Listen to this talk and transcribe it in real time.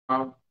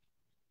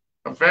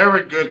a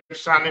very good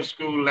Sunday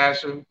school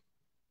lesson,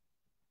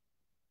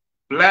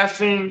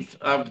 Blessings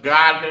of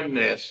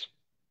Godliness,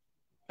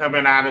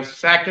 coming out of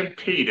Second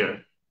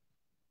Peter,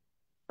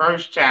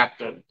 first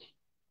chapter,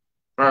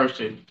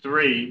 verses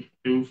 3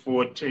 through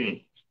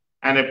 14.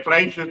 And the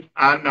place is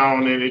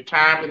unknown, and the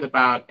time is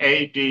about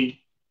AD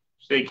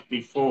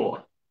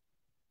 64.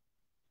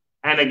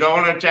 And the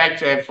golden text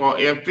said, For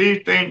if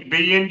these things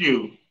be in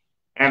you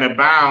and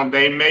abound,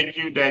 they make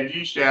you that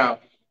you shall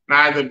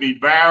neither be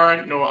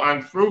barren nor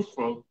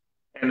unfruitful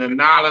in the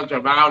knowledge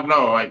of our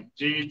Lord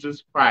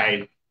Jesus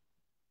Christ.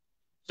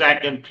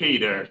 Second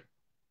Peter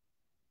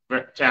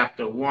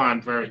chapter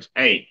 1, verse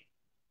 8.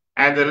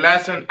 And the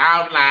lesson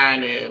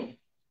outline is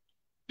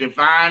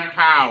divine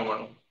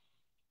power,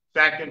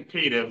 Second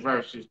Peter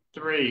verses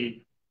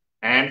 3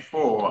 and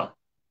 4,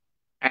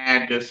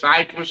 and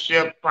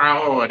discipleship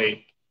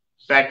priority,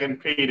 Second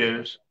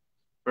Peter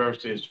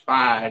verses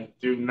 5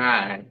 through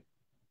 9,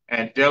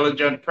 and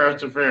diligent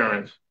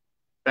perseverance,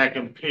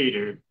 Second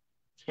Peter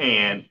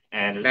 10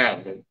 and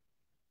 11,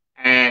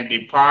 and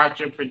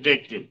departure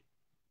predicted,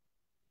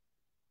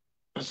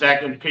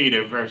 Second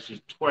Peter verses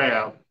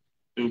 12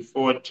 through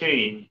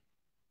 14.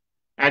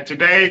 And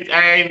today's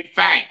aim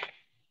fact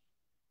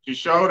to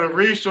show the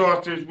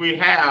resources we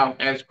have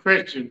as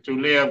Christians to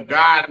live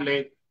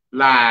godly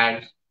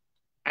lives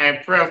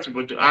and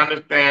principle to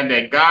understand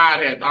that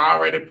God has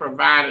already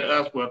provided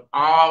us with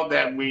all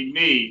that we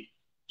need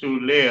to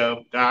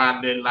live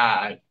godly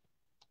lives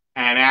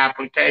and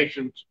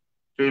applications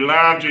to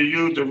learn to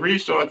use the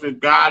resources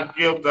God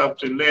gives us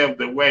to live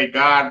the way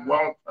God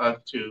wants us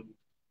to.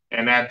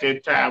 And at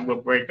this time,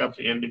 we'll break up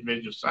the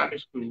individual Sunday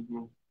school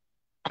group.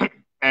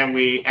 And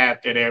we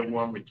ask that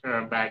everyone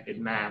return back at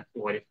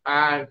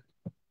 9:45.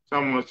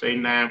 Someone say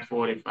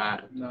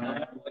 9:45.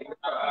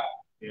 9:45.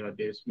 You're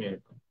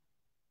dismissed.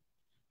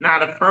 Now,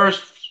 the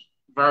first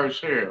verse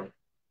here,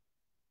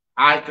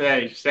 I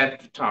say, set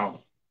the tone.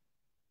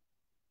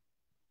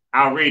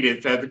 I'll read it.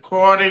 It says,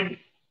 according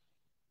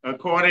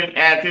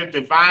as his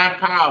divine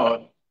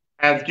power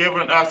has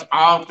given us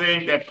all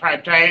things that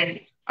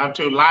pertain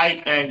unto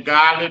life and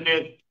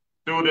godliness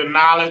through the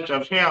knowledge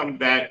of him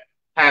that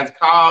has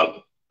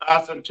called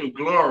us into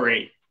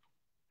glory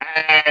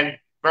and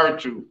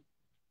virtue.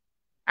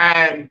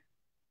 And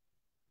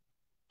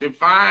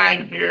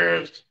divine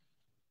here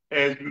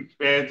is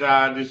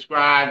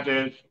described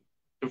as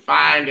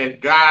defined as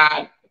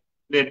God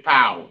with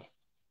power.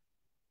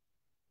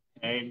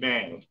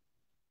 Amen.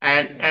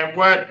 And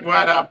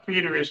what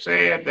Peter is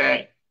saying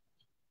that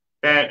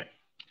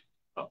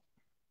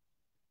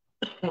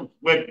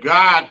with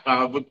God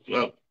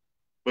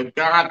with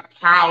God's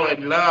power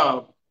and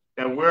love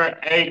that we're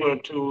able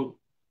to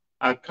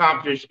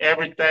accomplish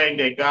everything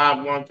that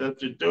God wants us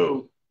to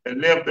do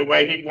and live the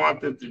way He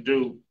wants us to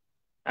do,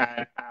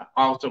 and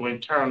also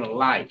eternal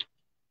life.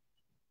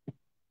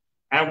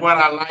 And what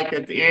I like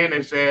at the end,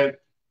 it says,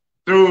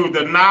 through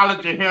the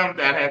knowledge of Him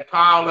that has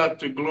called us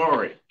to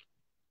glory.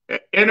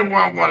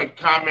 Anyone want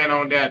to comment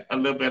on that a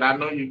little bit? I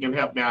know you can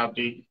help me out,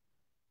 D.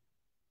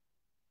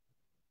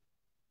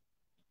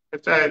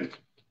 It says,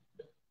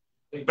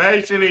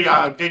 basically,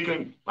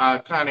 Deacon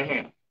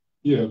Cunningham.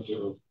 Yeah,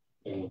 so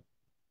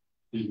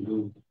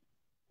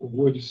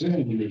what he's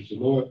saying here is the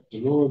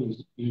Lord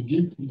is he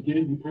gave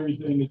you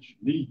everything that you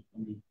need. I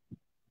mean,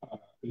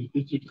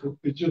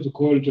 it's just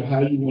according to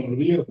how you want to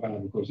live by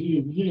it, because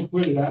he didn't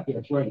put it out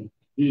there for you.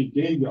 He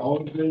gave you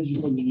all the things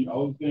you're going to need,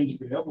 all the things you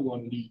could ever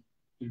want to need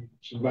to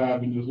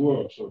survive in this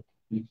world. So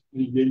he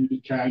gave you the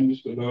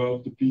kindness, the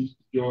love, the peace,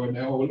 the joy, and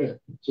all that.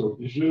 So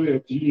it's really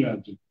up to you now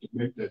to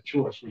make that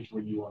choice which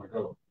way you want to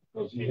go.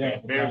 Because he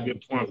had very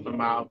good point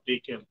from our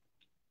Deacon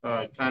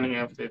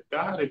Cunningham said,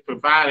 God has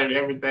provided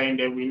everything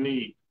that we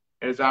need.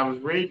 As I was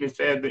reading, it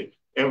said that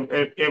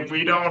if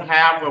we don't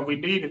have what we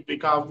need, it's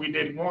because we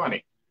didn't want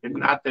it. It's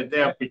not that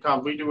they're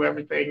because we do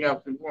everything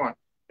else we want.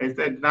 It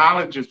said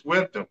knowledge is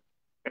wisdom.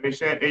 And he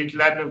said he's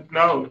letting us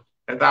know,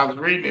 as I was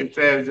reading, it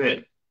says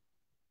that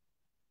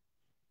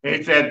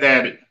he said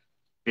that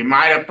the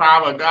mighty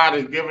power of God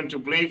is given to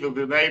believers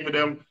to enable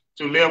them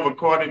to live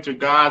according to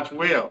God's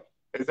will.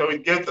 And so he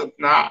gives us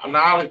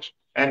knowledge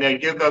and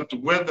it gives us the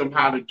wisdom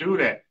how to do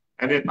that.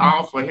 And it's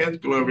all for his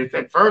glory. It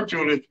said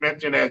virtue is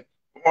mentioned as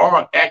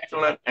moral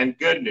excellence and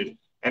goodness.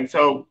 And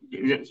so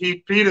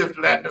Peter's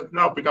letting us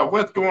know, because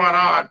what's going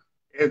on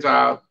is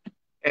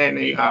in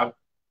the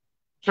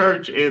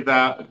church is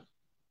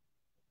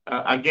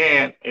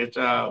again, it's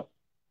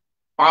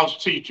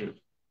false teachers.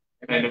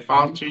 And the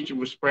false teacher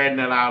was spreading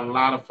out a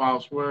lot of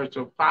false words.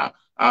 So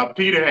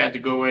Peter had to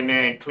go in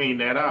there and clean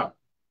that up.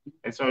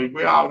 And so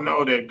we all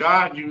know that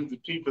God used the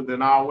people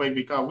in our way,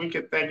 because we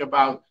can think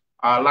about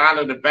a lot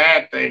of the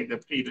bad things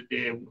that Peter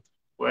did,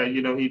 where,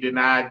 he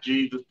denied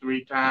Jesus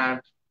 3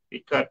 times. He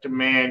cut the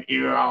man's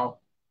ear off.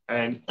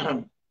 And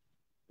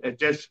it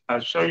just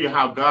show you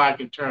how God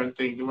can turn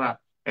things around.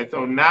 And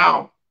so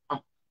now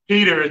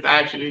Peter is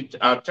actually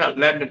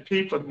letting the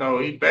people know,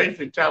 he's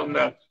basically telling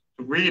us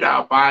to read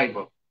our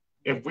Bible.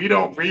 If we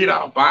don't read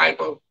our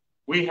Bible,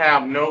 we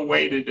have no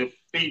way to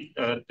feet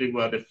to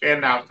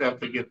defend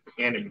ourselves against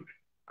the enemy.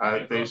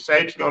 The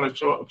Satan's going to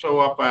show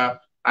up.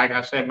 Like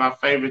I said, my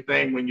favorite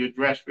thing when you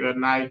dress real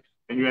nice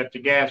and you're at the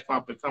gas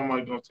pump and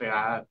someone's going to say,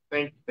 I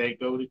think they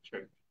go to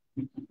church.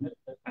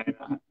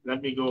 And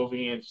let me go over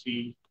here and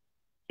see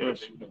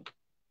just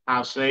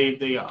how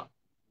saved they are.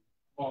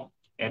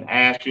 And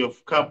ask you a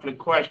couple of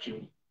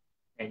questions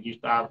and you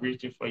start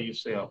reaching for your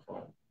cell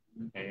phone.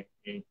 And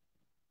it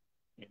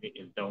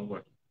don't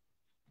work.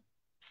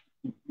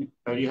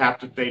 So you have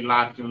to stay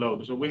locked and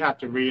loaded. So we have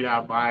to read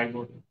our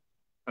Bible.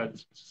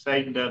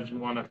 Satan doesn't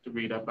want us to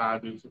read our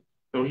Bible.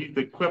 So he's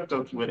equipped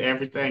us with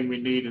everything we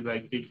need, as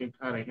like Deacon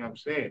Cunningham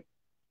said.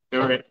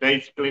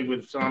 Basically,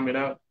 with sum it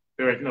up,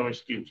 there is no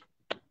excuse.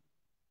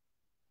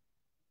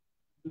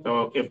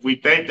 So if we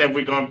think that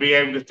we're going to be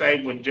able to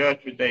say when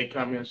Judgment Day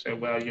comes and say,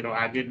 well,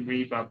 I didn't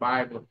read my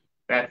Bible,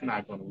 that's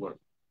not going to work.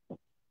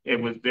 It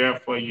was there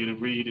for you to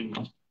read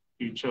and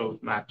you chose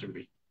not to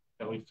read.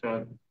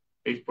 So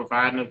he's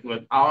providing us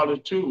with all the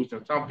tools.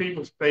 And some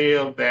people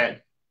feel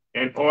that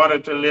in order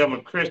to live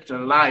a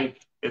Christian life,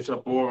 it's a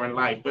boring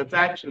life. But it's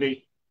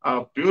actually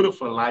a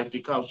beautiful life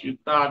because you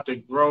start to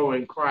grow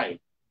in Christ.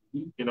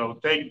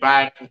 Think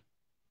back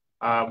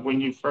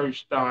when you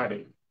first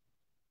started.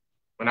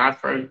 When I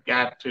first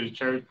got to the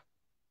church,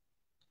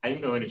 I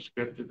didn't know any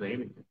scriptures or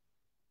anything.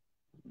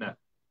 No.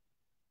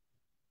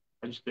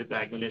 I just sit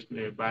back and listen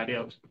to everybody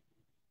else.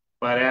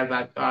 But as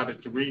I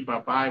started to read my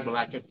Bible,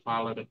 I could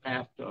follow the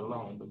pastor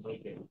along the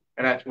way.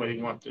 And that's what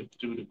he wants to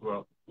do to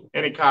grow.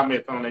 Any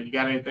comments on that? You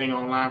got anything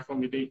online for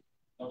me, D?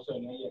 No, sir.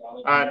 Not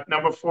yet.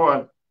 Number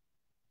 4,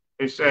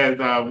 it says,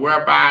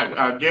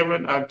 whereby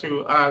given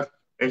unto us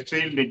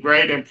exceedingly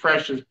great and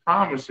precious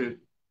promises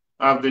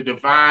of the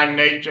divine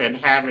nature and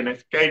having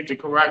escaped the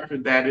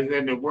corruption that is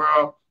in the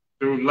world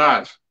through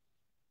lust.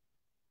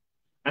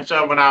 And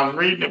so when I was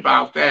reading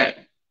about that,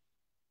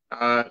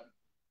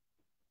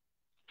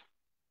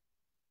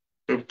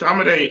 some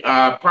of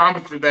the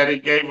promises that he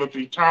gave us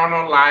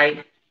eternal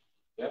life,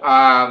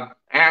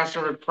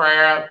 answered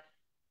prayer,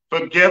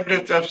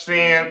 forgiveness of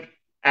sin,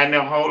 and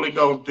the Holy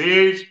Ghost.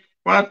 These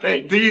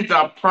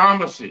are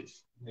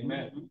promises.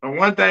 Amen. And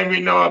one thing we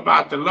know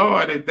about the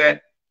Lord is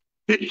that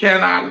he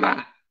cannot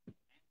lie.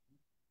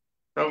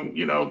 So,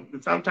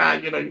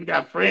 sometimes, you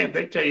got friends,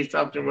 they tell you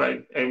something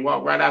right and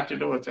walk right out your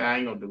door and say, I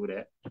ain't going to do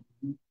that.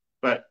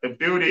 But the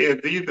beauty is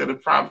these are the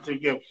promises he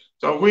gives.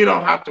 So we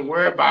don't have to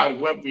worry about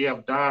what we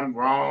have done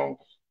wrong,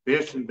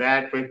 this and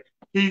that, but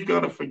he's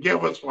going to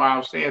forgive us for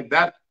our sins.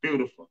 That's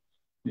beautiful.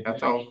 And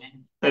so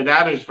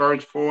that is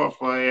verse 4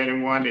 for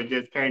anyone that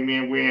just came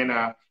in. We're in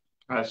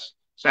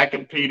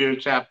 2 Peter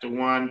chapter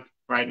 1.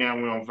 Right now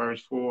we're on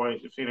verse 4.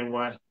 If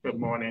anyone, good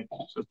morning,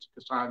 Sister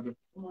Cassandra.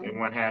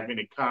 Anyone have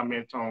any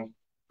comments on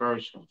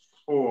verse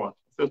 4?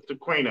 Sister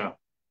Queena.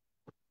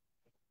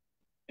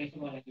 Thank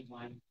you,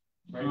 everyone.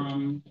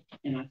 In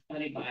my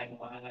study Bible,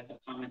 I like a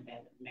comment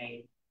that is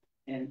made,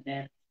 and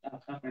that's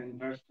covering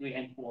verse 3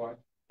 and 4.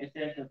 It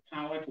says the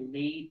power to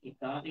lead a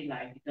godly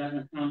life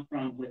doesn't come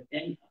from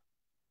within us,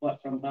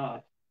 but from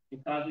God.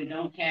 Because we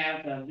don't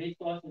have the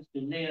resources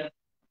to live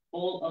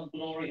full of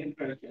glory and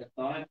virtue,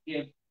 God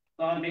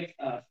makes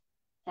us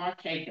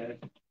partakers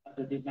of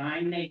the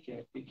divine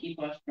nature to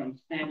keep us from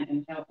sin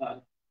and help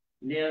us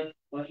live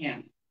for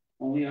Him.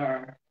 When we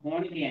are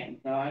born again,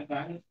 God,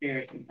 by His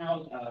Spirit,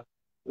 empowers us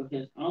with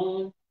His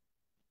own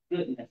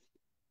goodness.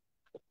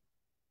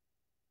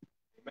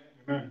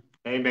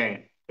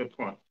 Amen. Good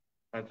point.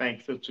 I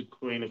thank Sister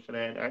Queen for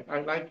that.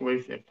 I like the way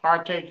he said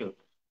partaker,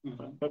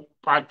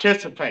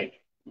 participate,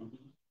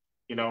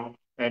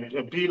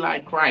 and be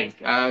like Christ.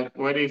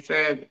 What he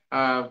said,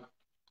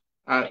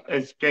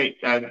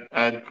 escape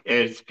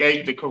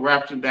the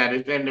corruption that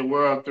is in the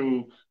world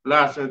through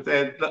lust. It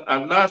says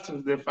lust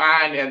is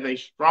defined as a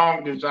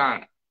strong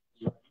desire.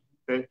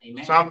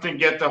 Something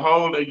gets a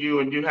hold of you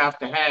and you have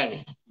to have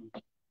it.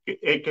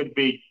 It could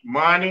be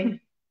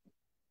money,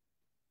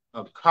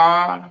 a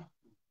car,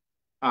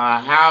 a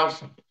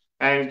house.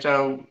 And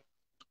so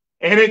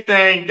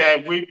anything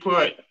that we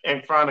put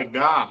in front of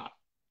God,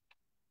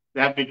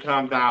 that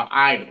becomes our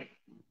idol.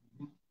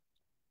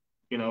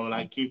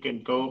 Like you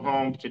can go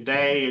home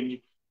today and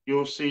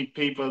you'll see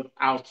people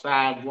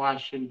outside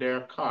washing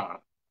their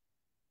car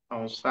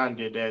on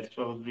Sunday. That's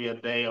supposed to be a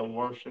day of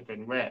worship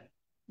and rest.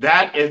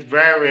 That is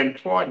very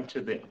important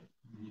to them.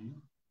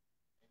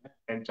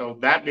 And so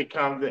that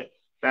becomes it.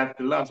 That's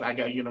the lust. I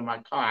got, my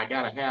car. I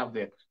got to have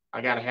this.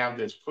 I got to have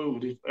this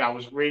food. I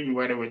was reading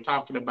where they were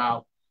talking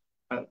about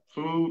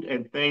food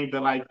and things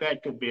like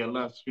that could be a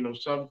lust.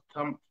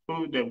 Some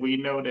food that we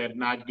know that's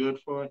not good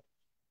for it.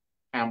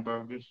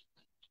 Hamburgers.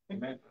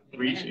 Amen.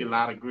 Grease, a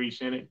lot of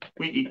grease in it.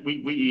 We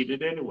eat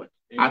it anyway.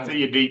 Amen. I see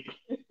you, Deep.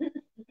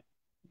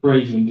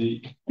 Praise him,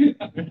 Deep.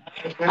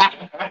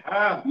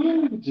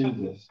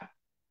 Jesus.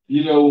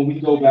 When we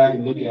go back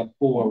and look at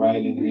 4, right,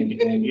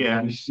 and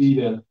yeah, we see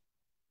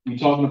we're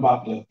talking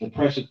about the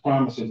precious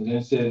promises, and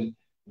it says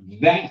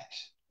that,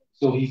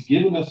 so he's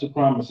giving us the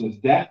promises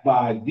that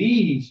by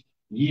these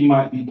ye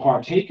might be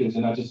partakers.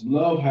 And I just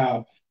love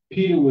how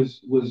Peter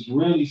was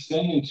really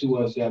saying to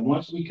us that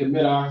once we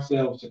commit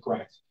ourselves to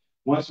Christ,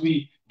 once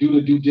we do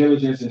the due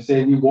diligence and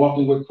say we're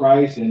walking with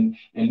Christ, and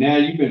now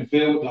you've been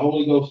filled with the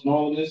Holy Ghost and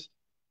all of this,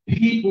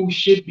 people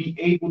should be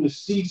able to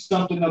see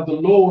something of the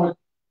Lord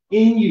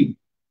in you.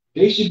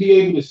 They should be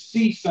able to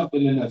see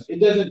something in us.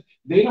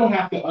 They don't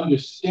have to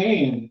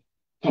understand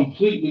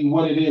completely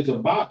what it is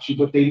about you,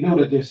 but they know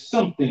that there's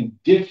something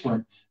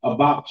different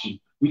about you.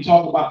 We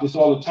talk about this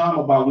all the time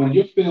about when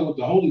you're filled with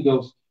the Holy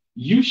Ghost,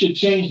 you should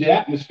change the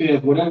atmosphere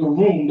of whatever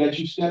room that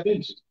you step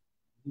into.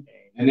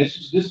 And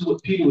this is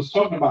what Peter was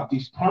talking about,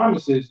 these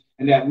promises,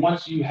 and that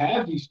once you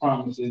have these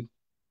promises,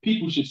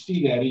 people should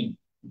see that in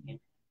you.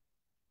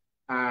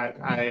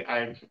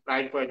 I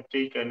like what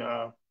Deacon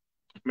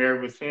Mary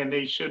was saying.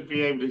 They should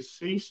be able to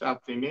see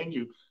something in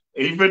you,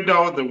 even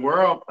though the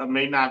world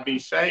may not be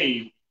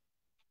saved.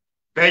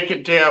 They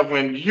can tell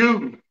when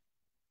you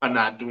are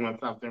not doing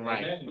something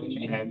right,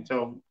 and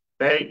so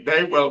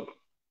they will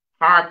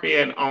harp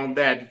in on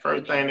that. The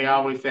first thing they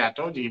always say, "I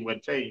told you he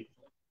would say."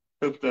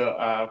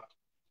 Sister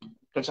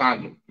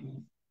Cassandra.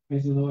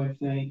 Praise the Lord,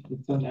 saints.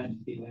 It's so nice to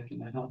be back in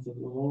the house of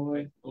the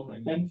Lord.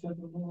 Thanks of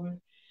the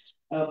Lord.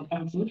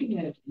 I was looking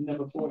at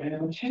number 4, and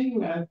I'm gonna tell you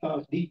where I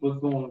thought Deep was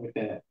going with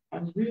that. I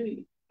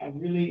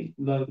really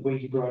love the way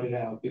he brought it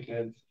out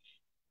because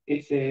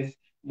it says,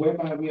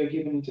 "Whereby we are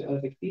given to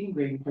us exceeding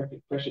great and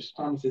perfect, precious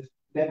promises,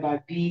 that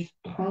by these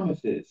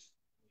promises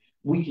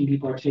we can be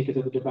partakers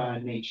of the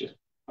divine nature,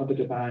 of the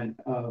divine,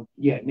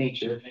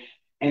 nature,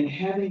 and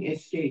having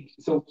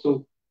escaped." So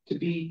to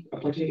be a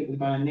partaker of the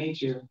divine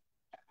nature,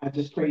 I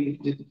just prayed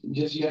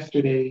just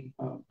yesterday.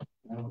 I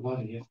don't know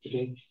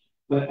yesterday,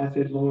 but I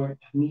said, Lord,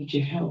 I need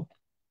your help.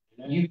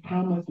 You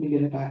promised me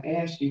that if I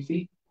asked you,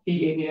 see, he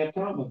gave me that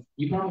promise.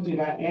 You promised me if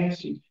I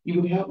asked you,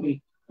 you would help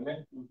me.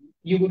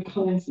 You would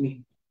cleanse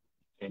me.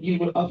 You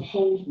would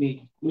uphold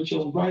me with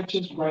your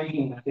righteous right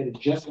hand. I said it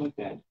just like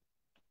that,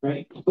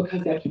 right?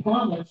 Because that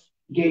promise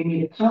gave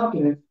me the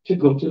confidence to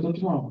go to the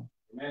throne.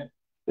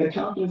 The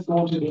confidence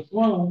going to the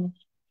throne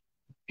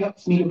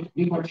helps me to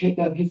be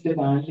partaker of his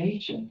divine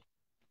nature,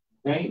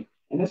 right?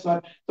 And that's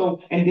why,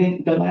 so, and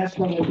then the last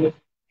one is this,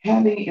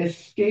 having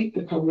escaped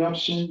the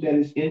corruption that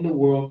is in the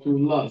world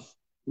through lust.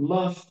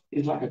 Lust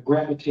is like a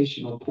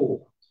gravitational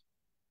pull.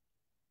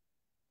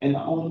 And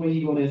the only way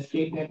you're going to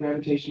escape that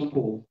gravitational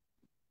pull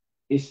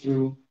is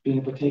through being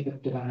a partaker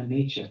of divine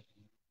nature.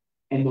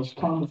 And those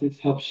promises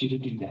helps you to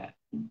do that.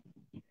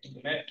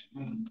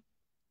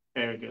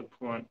 Very good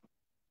point.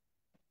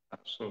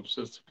 So,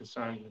 Sister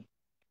Cassandra,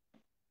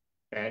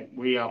 that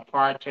we are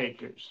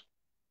partakers.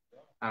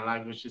 I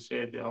like what you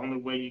said. The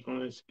only way you're going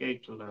to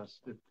escape to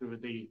lust is through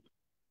these.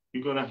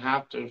 You're going to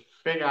have to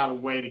figure out a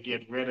way to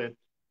get rid of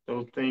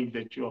those things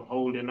that you're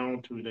holding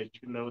on to that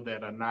you know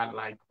that are not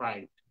like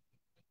Christ.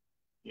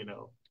 You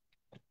know.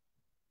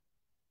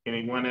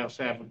 Anyone else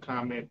have a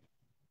comment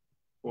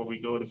before we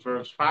go to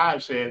verse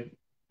 5? Says,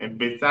 and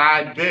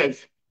beside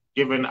this,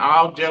 giving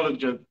all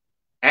diligence,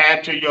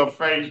 add to your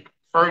faith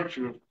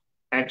virtue,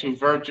 and to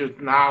virtue's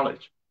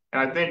knowledge.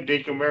 And I think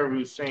Deacon Murray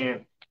was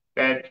saying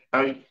that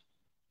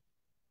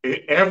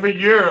every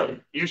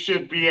year you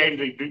should be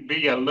able to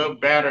be a little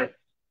better.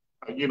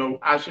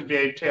 I should be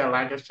able to tell,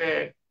 like I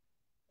said,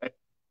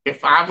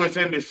 if I was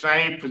in the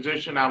same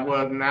position I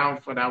was now,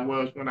 what I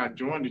was when I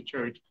joined the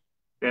church,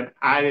 then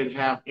I didn't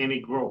have any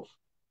growth.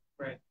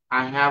 Right.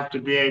 I have to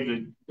be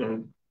able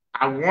to,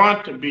 I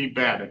want to be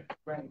better.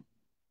 Right.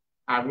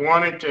 I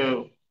wanted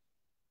to,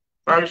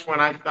 first when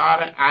I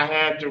started, I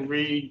had to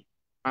read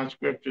my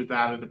scriptures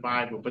out of the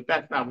Bible, but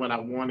that's not what I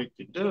wanted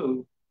to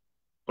do.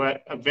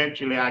 But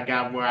eventually I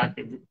got where I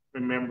could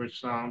remember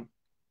some.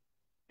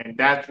 And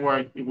that's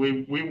where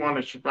we want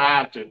to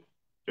strive to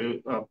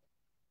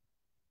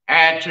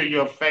add to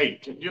your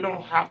faith. You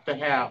don't have to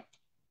have,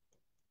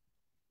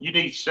 you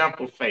need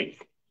simple faith.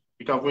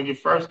 Because when you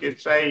first get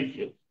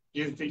saved,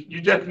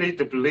 you just need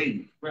to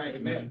believe. Right.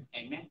 Amen.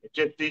 Amen. You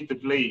just need to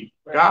believe.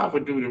 Right. God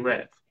will do the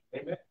rest.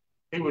 Amen.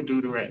 He will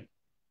do the rest.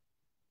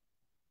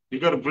 You're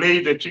going to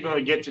believe that you're going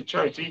to get to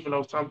church, even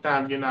though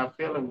sometimes you're not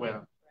feeling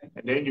well.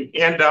 And then you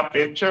end up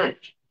in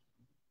church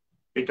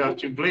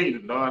because you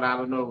believe, Lord, I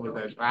don't know, was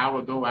an hour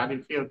ago, I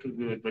didn't feel too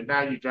good. But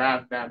now you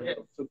drive down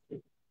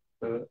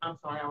the I'm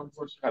sorry, I was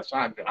worshiping.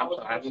 Cassandra. I'm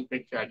sorry, I didn't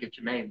make sure I get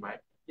your name right.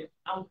 Yeah,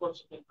 I was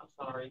worshiping. I'm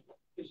sorry.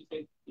 Because you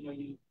say,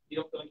 you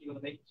don't feel like you're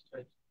going to make it to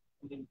church.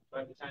 And then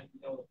by the time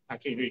you know it. I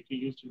can't hear you. Can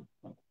you use to?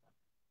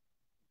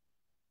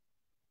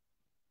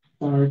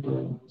 Sorry,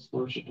 bro. I was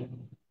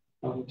worshiping.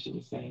 What you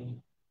were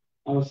saying.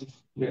 I was just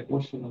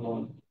worshiping the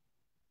Lord.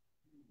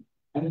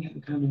 I didn't have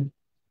to comment.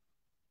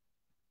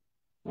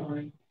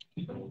 Sorry.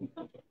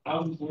 I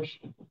was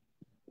worshiping.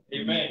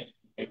 Amen.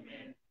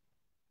 Amen.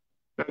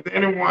 Does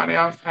anyone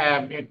else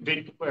have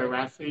Deacon Where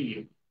I see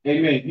you?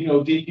 Amen. You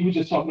were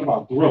just talking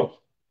about growth,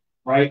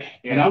 right?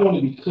 Yeah. And I want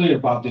to be clear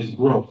about this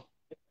growth.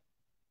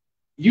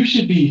 You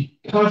should be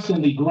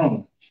constantly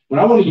growing. But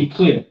I want to be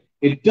clear.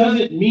 It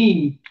doesn't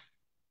mean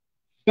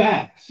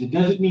fast. It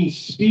doesn't mean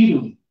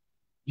speedily.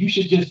 You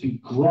should just be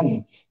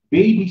growing.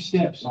 Baby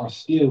steps are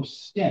still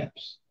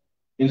steps.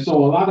 And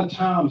so a lot of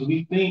times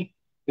we think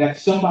that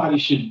somebody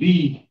should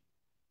be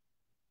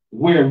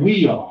where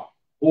we are,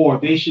 or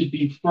they should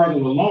be further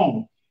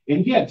along.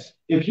 And yes,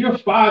 if you're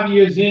 5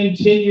 years in,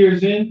 10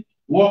 years in,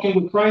 walking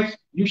with Christ,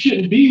 you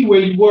shouldn't be where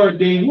you were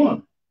day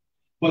one.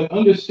 But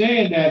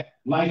understand that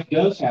life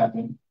does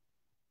happen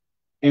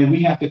and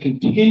we have to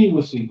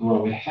continuously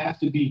grow. It has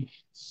to be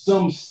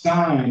some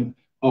sign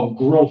of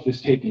growth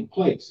is taking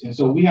place. And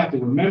so we have to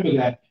remember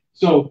that.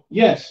 So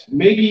yes,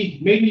 maybe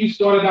you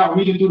started out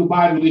reading through the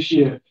Bible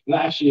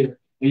last year,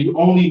 and you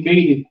only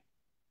made it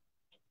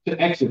to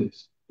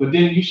Exodus. But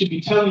then you should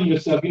be telling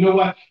yourself, you know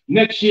what?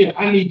 Next year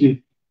I need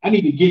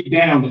to get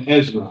down to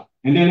Ezra.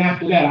 And then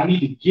after that, I need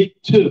to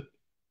get to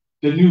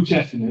the New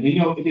Testament.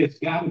 And there's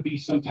got to be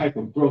some type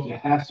of growth. It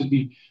has to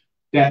be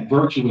that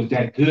virtuous,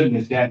 that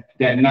goodness, that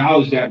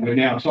knowledge that we're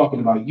now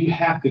talking about. You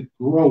have to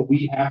grow.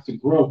 We have to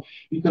grow.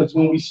 Because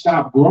when we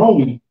stop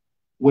growing,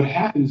 what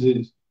happens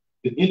is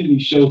the enemy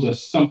shows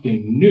us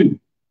something new,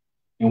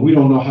 and we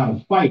don't know how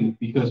to fight it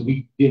because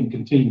we didn't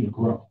continue to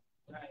grow.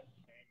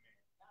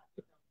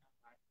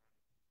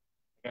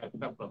 Got a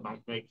couple of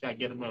them. Make sure I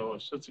get them all.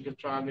 Sister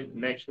Katrina,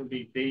 next will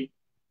be D,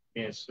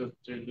 and Sister.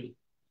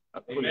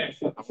 So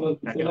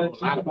let's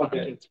talk about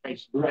that.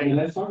 Right, and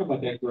let's talk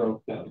about that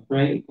growth, though,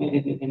 right?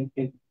 And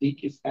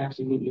Deke is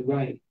absolutely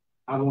right.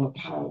 I want to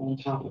pile on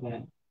top of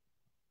that.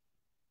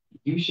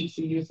 You should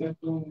see yourself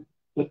growing,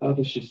 but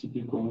others should see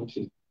you growing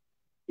too.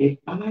 If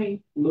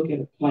I look at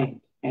a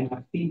plant and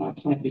I see my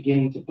plant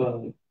beginning to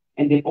bud,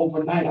 and then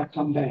overnight I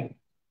come back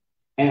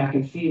and I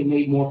can see it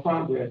made more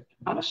progress,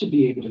 I should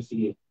be able to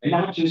see it,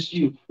 not just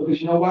you.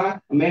 Because you know why?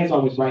 A man's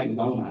always right in his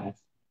own eyes.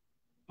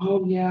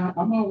 Oh, yeah,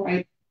 I'm all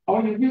right.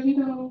 Are you really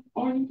though?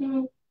 Are you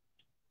though?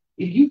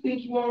 If you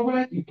think you're all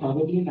right, you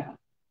probably not.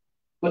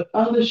 But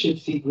others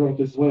should see growth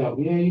as well.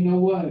 Yeah, you know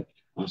what?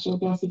 I sure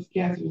thought Sister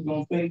Cassie was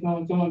going to say so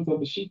and so,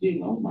 but she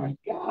didn't. Oh my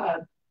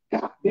God.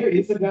 God, there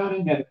is a God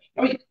in heaven.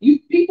 I mean,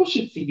 people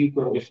should see you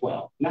grow as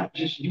well, not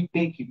just you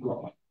think you're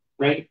growing,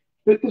 right?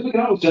 Because we can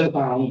always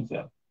justify our own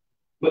self,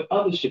 but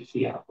others should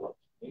see our growth.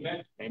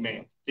 Amen.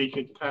 Amen.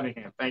 Deacon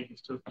Cunningham, thank you,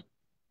 Sister.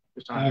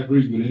 I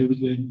agree with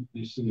everything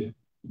they said,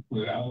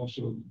 but I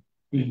also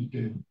think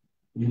that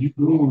when you're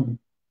growing,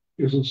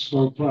 it's a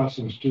slow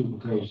process too,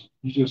 because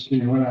you just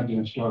can't run out there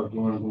and start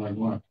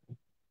going.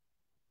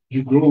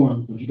 You're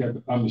growing, but you got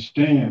to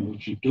understand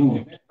what you're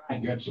doing.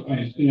 You got to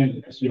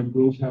understand that your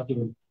growth have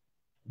to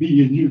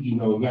be in you,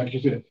 like you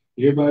said,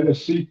 everybody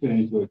else see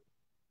things, but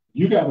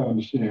you got to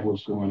understand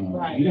what's going on.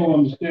 Right. You don't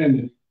understand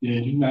it,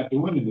 then you're not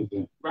doing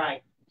anything.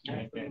 Right.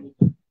 Amen.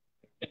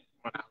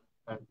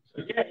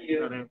 Yeah,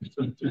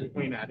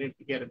 I didn't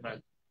forget about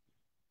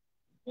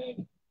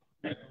it.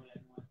 I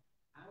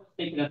was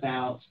thinking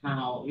about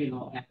how,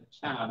 as a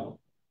child,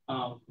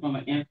 from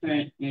an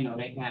infant,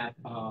 they have,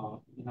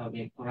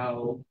 they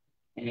grow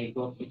and they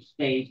go through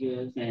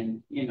stages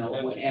and,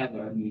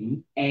 whatever.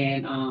 Mm-hmm.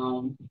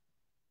 And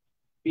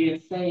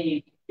being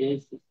saved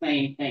is the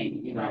same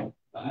thing,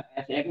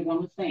 as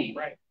everyone was saying.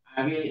 Right.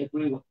 I really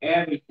agree with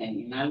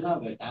everything, and I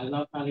love it. I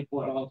love how they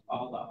brought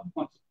all the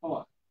points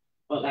apart.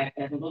 But like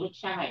as a little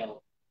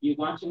child, you're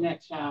watching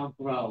that child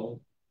grow,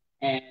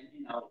 and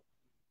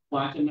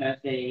watching as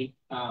they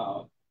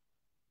start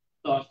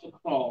to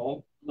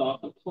crawl,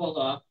 start to pull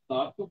up,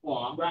 start to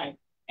walk, right?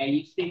 And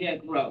you see their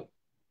growth.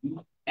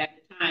 At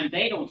the time,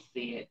 they don't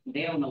see it;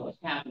 they don't know what's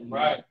happening.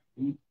 Right.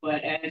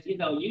 But as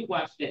you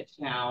watch that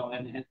child,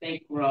 and as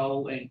they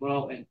grow and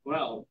grow and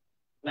grow,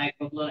 like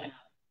the little Alex,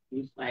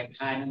 he's like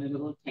hiding under the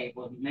little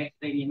table. The next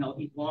thing you know,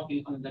 he's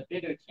walking under the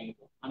bigger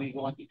table. I mean,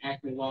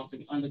 actually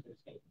walking under the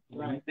table.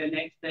 Right. The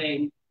next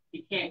thing,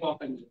 he can't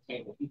walk under the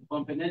table. He's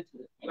bumping into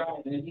the table,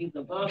 right. And he's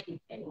above the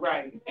table.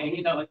 Right. And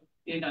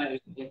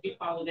if you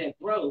follow that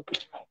growth,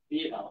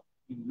 so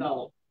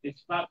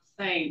it's about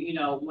the same.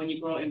 When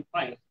you grow in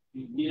Christ.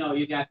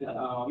 You got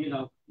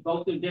to,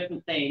 go through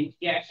different things.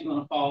 Yes, you're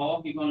going to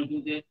fall. You're going to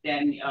do this,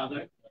 that, and the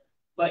other.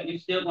 But you're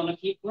still going to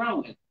keep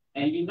growing.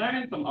 And you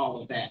learn from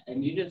all of that.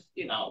 And you just,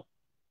 you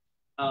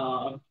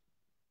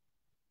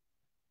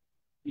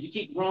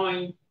keep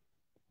growing.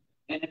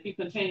 And if you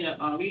continue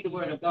to read the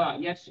Word of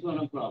God, yes, you're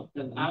going to grow.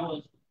 Because I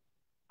was,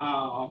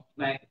 I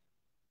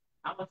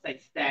would say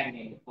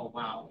stagnated for a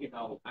while.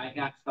 I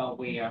got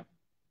somewhere.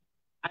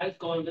 I just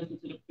go and listen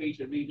to the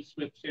preacher, read the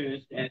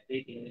scriptures as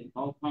they did, and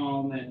go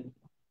home and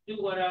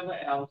do whatever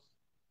else,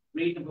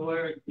 read the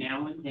word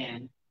now and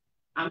then.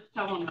 I'm just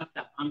telling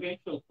myself, I'm being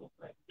truthful.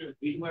 Right? Read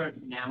the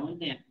word now and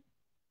then.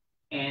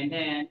 And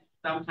then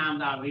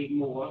sometimes I'll read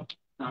more,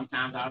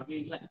 sometimes I'll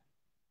read less.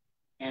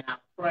 And I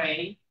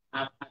pray.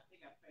 I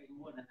think I prayed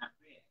more than I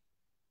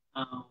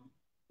read.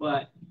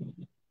 But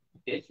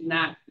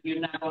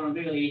you're not going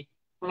to really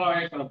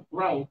flourish or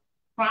grow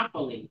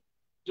properly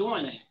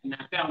doing that. And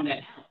I found that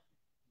out.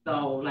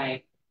 So,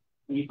 like,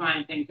 when you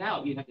find things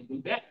out, you have to do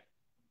better.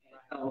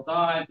 So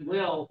God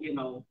will,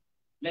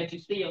 let you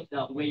see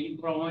yourself where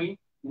you're growing,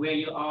 where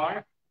you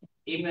are.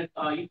 Even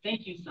if you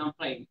think you're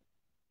someplace,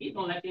 He's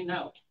going to let you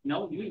know.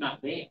 No, you're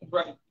not there.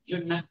 Right.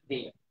 You're not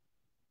there.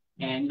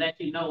 and let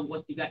you know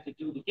what you got to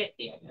do to get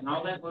there. And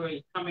all that word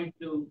is coming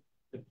through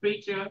the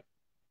preacher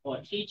or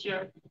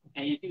teacher.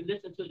 And if you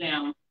listen to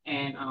them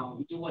and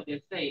do what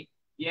they say,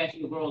 yes,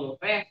 you grow a little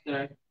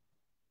faster.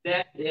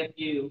 That's if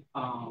you,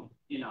 um,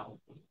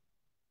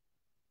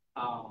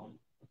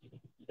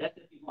 that's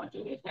if you want to.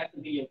 It has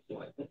to be your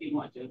choice. If you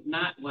want to, if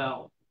not,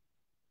 well,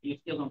 you're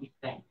still gonna be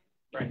stagnant.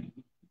 Right.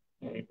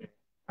 Amen.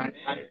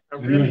 I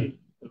really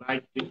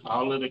like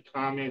all of the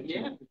comments.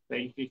 Yeah.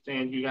 Stacy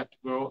saying you got to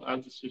grow,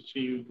 others to see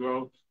you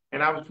grow.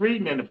 And I was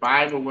reading in the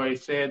Bible where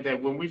it said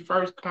that when we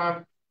first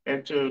come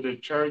into the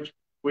church,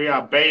 we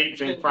are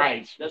babes in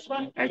Christ. That's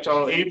right. And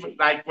so even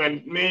like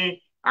when my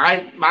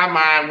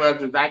mind was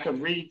that I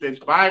could read this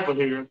Bible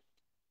here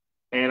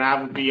and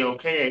I would be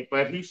okay.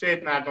 But he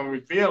said not going to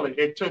reveal it.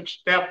 It took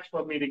steps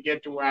for me to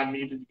get to where I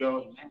needed to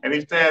go. And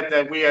he said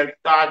that we had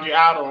started you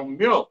out on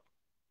milk.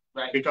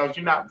 Right. Because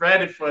you're not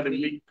ready for the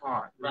meat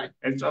part. Right.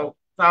 And so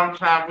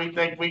sometimes we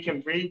think we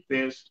can read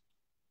this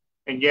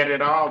and get it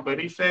all, but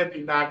he said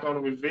he's not going to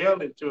reveal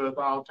it to us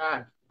all the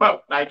time.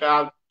 But like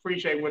I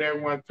appreciate what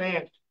everyone's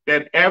saying,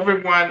 that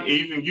everyone,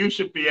 even you,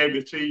 should be able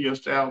to see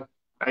yourself.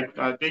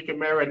 Like Deacon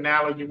Mary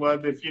analogy was,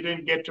 if you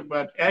didn't get to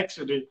but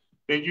Exodus,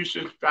 then you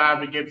should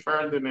strive to get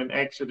further than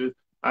Exodus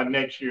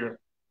next year.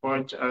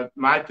 But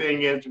my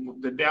thing is,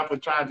 the devil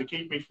tries to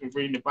keep me from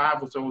reading the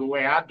Bible. So the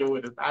way I do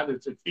it is I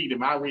just defeat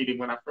him. I read it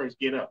when I first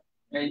get up.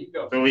 There you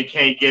go. So he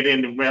can't get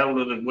in the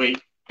relative way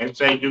and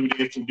say do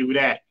this and do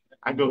that.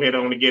 I go ahead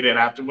on to get it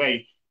out the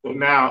way. So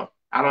now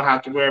I don't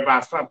have to worry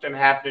about something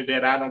happening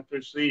that I don't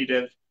perceive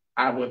as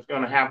I was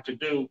going to have to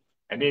do.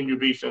 And then you'll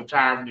be so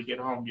tired when you get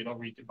home, you don't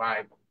read the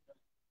Bible.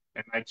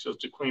 And like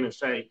Sister Queen will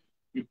say,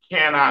 you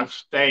cannot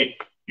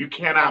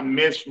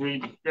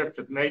misread the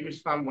scriptures. Maybe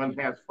someone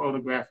has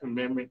photographic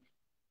memory,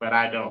 but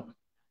I don't.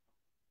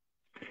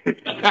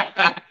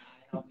 But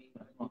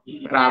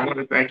I want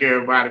to thank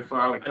everybody for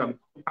all the coming.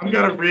 I'm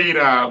going to read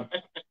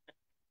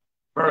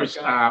verse.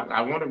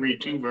 I want to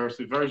read two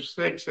verses. Verse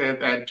 6 says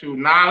that to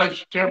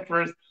knowledge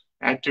temperance,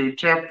 and to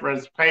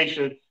temperance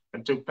patience,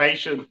 and to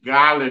patience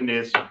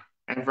godliness.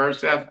 And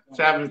verse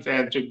 7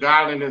 says to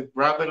godliness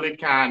brotherly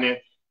kindness,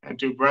 and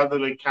to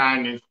brotherly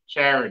kindness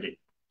charity.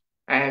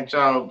 And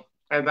so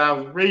as I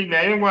was reading,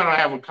 anyone will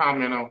have a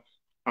comment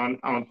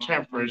on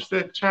temperance.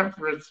 This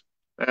temperance,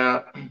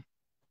 I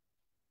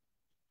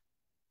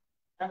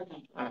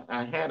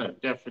had a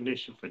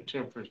definition for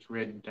temperance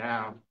written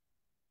down.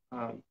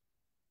 I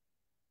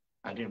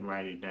didn't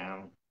write it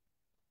down.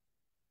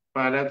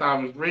 But as I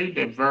was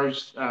reading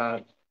verse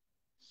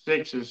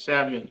 6 and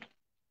 7,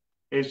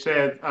 it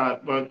said,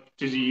 the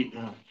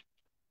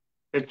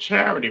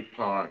charity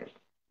part.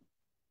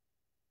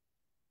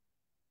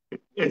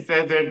 It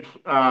says that,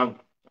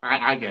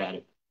 I got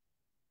it.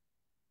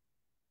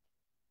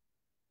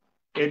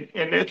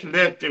 In this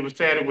list, it was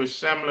said it was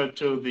similar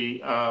to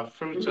the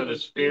fruits of the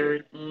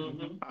Spirit.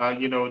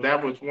 Mm-hmm.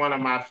 That was one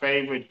of my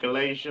favorite,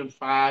 Galatians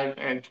 5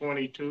 and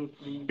 22,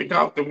 mm-hmm.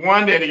 Because the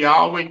one that's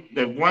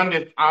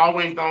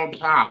always on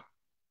top,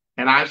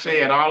 and I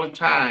say it all the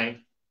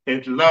time,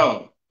 is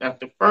love. That's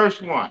the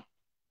first one.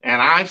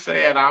 And I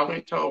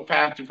always told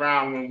Pastor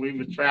Brown when we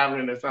were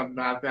traveling or something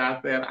like that,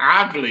 I said,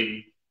 I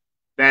believe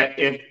that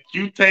if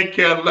you take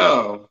care of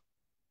love,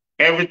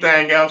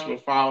 everything else will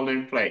fall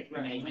in place.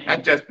 Right.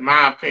 That's just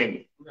my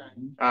opinion.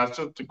 Right.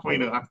 Sister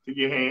Queen, I see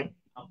your hand.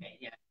 Okay,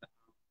 yes.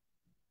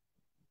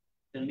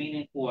 The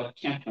meaning for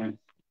temperance,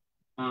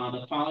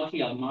 the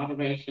quality of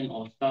moderation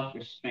or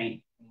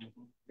self-restraint.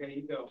 Mm-hmm. There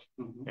you go.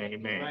 Mm-hmm.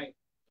 Amen. Right.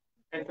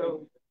 And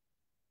so,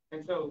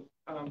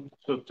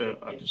 Sister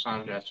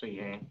Sandra, I see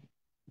your hand.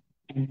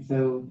 And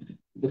so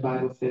the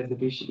Bible says that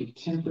we should be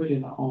temperate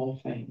in all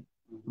things,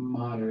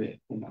 moderate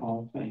in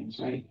all things,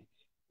 right?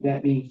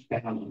 That means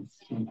balance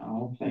in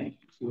all things.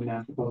 We're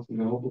not supposed to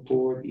go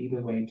overboard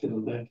either way to the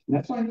left. And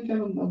that's why we tell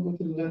them don't go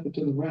to the left or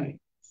to the right.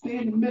 Stay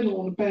in the middle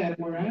on the path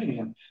where I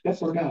am. That's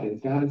where God is.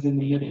 God is in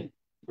the middle,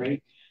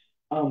 right?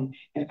 And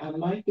I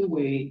like the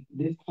way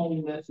this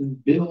whole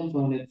lesson builds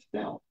on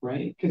itself,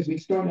 right? Because we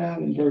start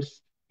out in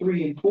verse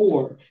 3 and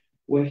 4,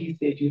 where he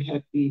said you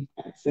have these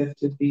access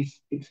to these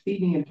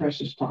exceeding and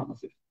precious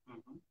promises.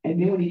 Mm-hmm.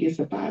 And then when he gets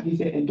to 5, he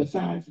said, and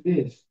besides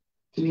this,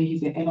 to me, he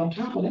said, and on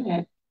top of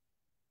that,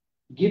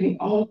 giving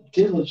all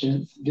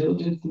diligence.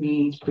 Diligence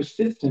means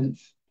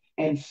persistence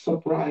and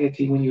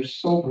sobriety. When you're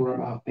sober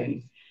about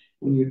things,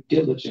 when you're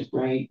diligent,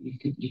 right?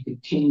 You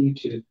continue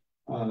to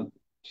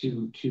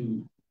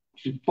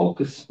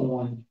focus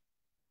on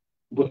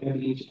whatever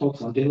you need to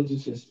focus on.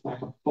 Diligence is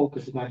like a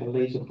focus, it's like a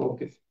laser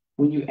focus.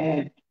 When you're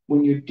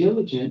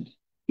diligent,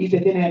 he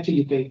said, then add to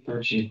your faith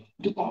virtue.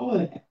 Do all of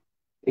that.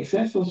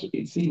 Accept those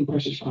exceeding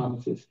precious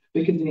promises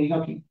because they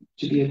help you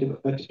to be a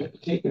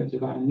partaker of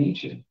divine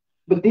nature.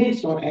 But then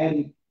start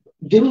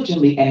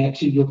diligently add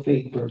to your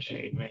faith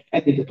virtue.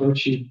 And then the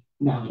virtue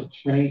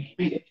knowledge, right?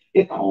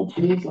 It all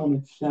builds on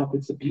itself.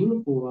 It's a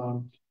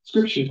beautiful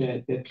scripture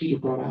that Peter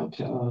brought out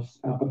to us,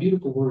 a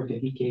beautiful word that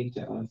he gave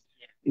to us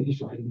in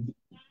his writings.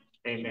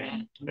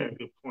 Amen. Very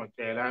good point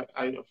there.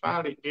 I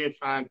finally did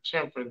find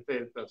temperance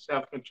as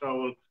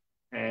self-control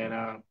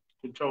and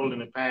controlling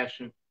the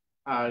passion.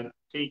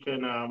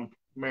 Deacon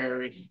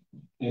Mary.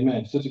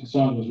 Amen. Such a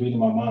concern was reading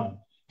my mind,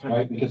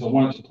 right? Because I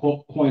wanted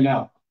to point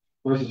out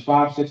verses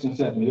 5, 6, and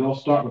 7. They all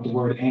start with the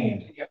word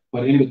and,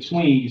 but in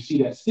between, you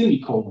see that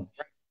semicolon.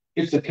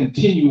 It's a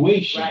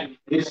continuation.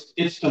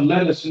 It's to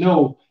let us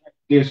know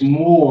there's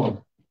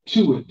more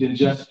to it than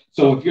just.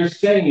 So if you're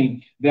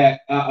saying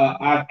that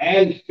I've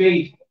added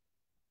faith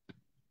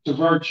to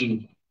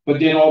virtue, but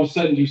then all of a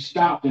sudden you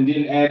stopped and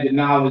didn't add the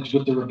knowledge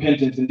with the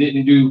repentance and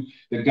didn't do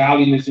the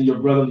godliness and your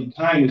brotherly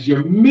kindness,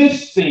 you're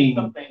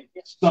missing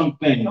some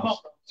things.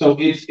 So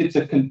it's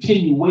a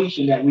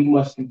continuation that we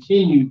must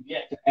continue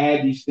to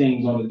add these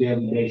things on a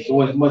daily basis,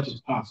 or as much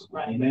as possible.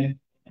 Amen.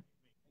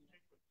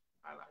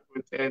 I like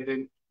what said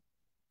in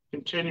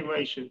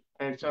continuation.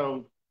 And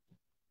so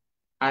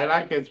I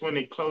like it when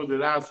it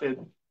closes out, says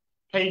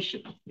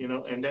patience,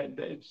 and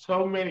that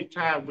so many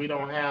times we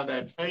don't have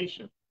that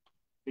patience.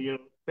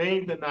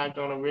 Things are not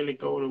going to really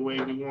go the way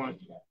we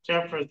want.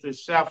 Temperance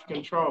is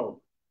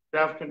self-control,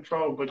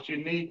 but you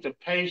need the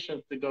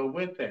patience to go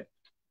with it.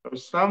 So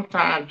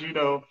sometimes,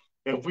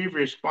 if we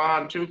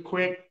respond too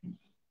quick,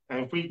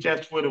 and if we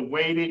just would have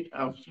waited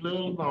a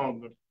little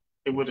longer,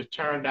 it would have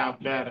turned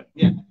out better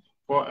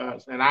for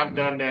us. And I've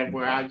done that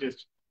where I'm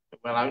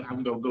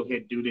going to go ahead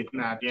and do this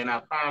now. Then I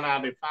found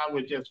out if I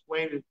would just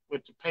waited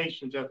with the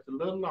patience just a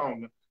little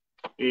longer,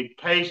 be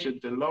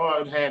patient, the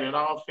Lord had it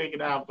all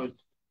figured out, but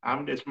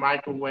I'm this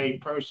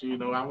microwave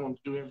person, I want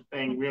to do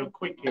everything real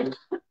quickly,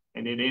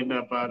 and it ended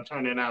up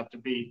turning out to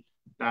be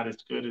not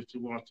as good as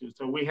you want to.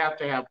 So we have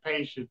to have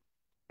patience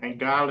and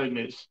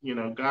godliness.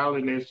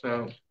 Godliness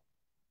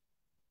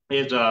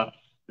is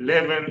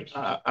living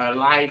a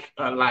life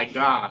like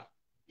God.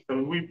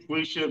 So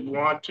we should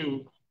want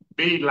to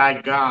be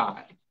like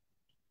God.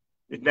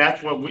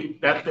 That's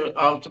the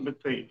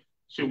ultimate thing.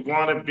 Should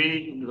want to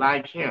be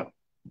like Him.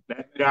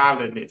 That's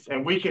godliness,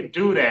 and we can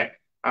do that.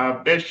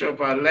 Bishop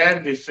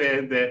Landry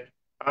said that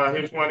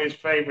one of his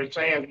favorite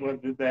sayings was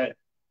that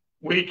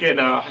we can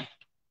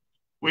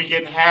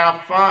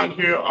have fun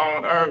here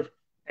on earth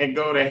and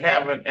go to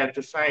heaven at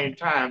the same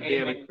time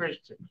being a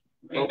Christian.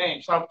 So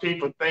some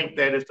people think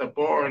that it's a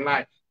boring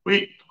life.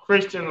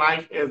 Christian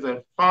life is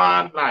a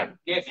fun life.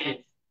 Yes.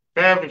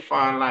 Very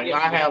fun life.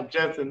 Yes, I have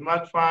just as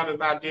much fun as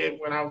I did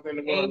when I was in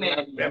the world.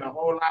 I spent a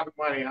whole lot of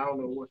money. I don't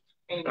know what.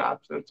 I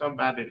sent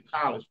somebody to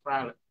college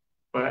probably.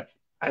 But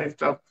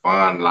it's a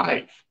fun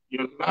life.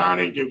 You're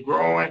learning, you're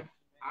growing.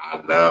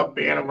 I love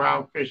being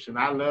around Christians.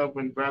 I love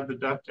when Brother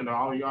Dustin or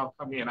all y'all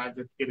come in. I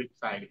just get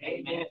excited.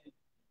 Amen.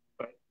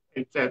 But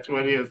that's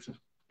what it is.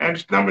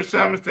 And number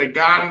 7 says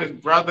godliness,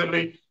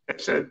 brotherly.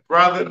 It says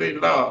brotherly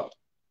love.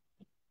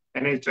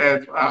 And it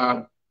says,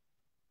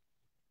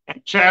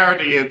 and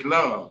charity is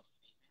love.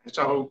 And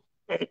so,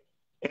 and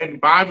the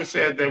Bible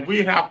says that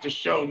we have to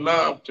show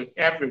love to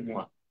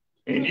everyone.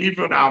 And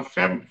even our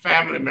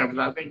family members.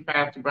 I think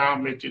Pastor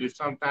Brown mentioned it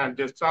sometimes.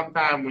 Just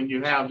sometimes when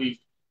you have these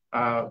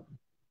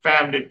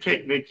family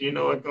picnics, it's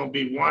going to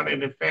be one in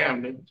the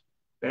family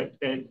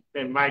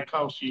that might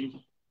cost you to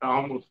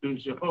almost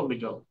lose your Holy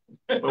Ghost.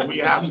 But we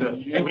have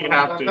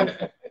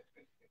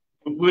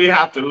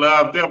to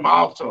love them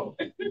also.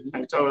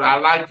 And so I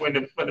like when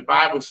the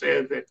Bible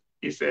says that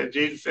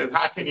Jesus says,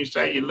 how can you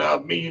say you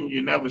love me who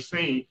you never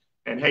seen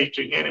and hate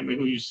your enemy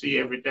who you see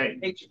every day?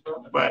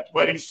 But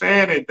what he's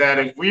saying is that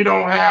if we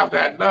don't have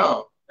that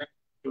love,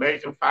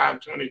 Galatians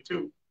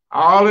 5:22,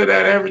 all of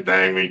that,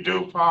 everything we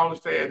do, Paul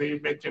said, he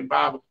mentioned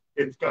Bible,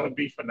 it's going to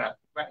be for nothing.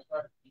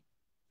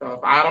 So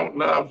if I don't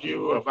love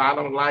you, if I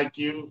don't like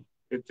you,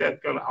 it's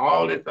just going to,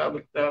 all this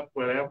other stuff,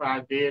 whatever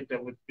I did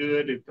that was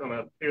good, it's going to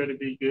appear to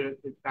be good.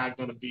 It's not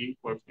going to be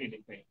worth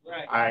anything.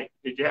 Right. All right.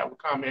 Did you have a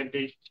comment,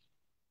 D?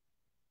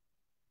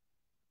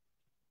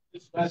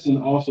 This lesson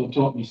also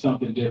taught me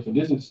something different.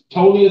 This is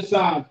totally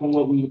aside from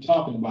what we were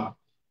talking about.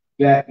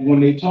 That when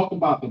they talk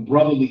about the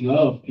brotherly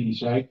love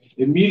piece, right?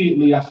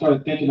 Immediately I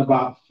started thinking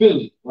about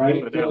Philly,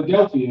 right?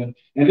 Philadelphia.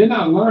 And then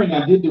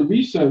I did the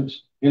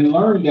research and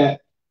learned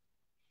that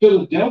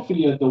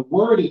Philadelphia, the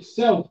word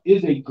itself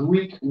is a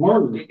Greek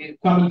word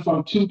coming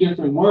from 2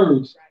 different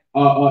words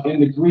in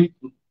the Greek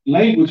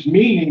language,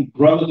 meaning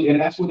brotherly, and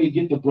that's where they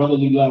get the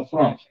brotherly love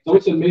from. So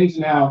it's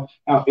amazing how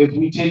if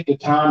we take the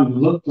time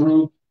and look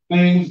through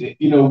things,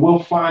 we'll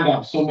find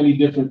out so many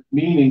different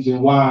meanings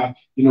and why,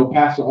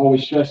 Pastor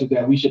always stresses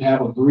that we should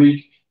have a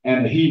Greek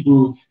and a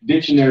Hebrew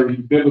dictionary,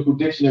 biblical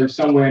dictionary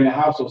somewhere in the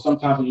house. So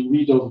sometimes when you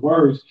read those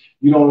words,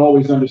 you don't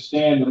always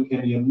understand them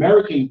in the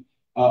American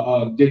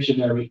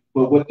dictionary,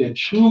 but what the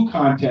true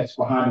context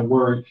behind the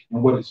word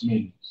and what it's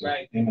meaning. So,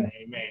 right. Amen.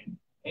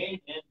 Amen.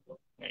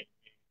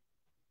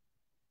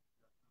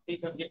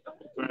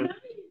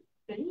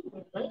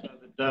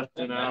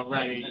 Dustin, all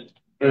right.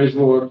 Praise the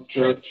Lord,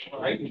 church.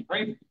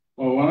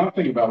 Well, when I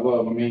think about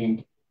love,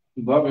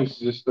 love is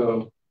just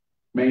the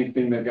main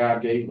thing that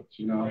God gave us,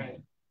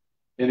 right.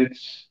 And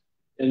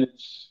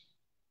it's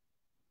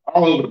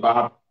all over the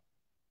Bible.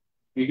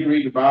 You can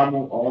read the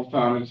Bible all the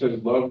time. It says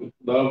love,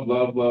 love,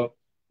 love, love.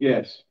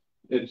 Yes,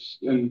 it's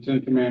in the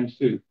 10 Commandments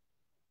too.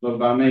 Love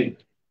thy neighbor.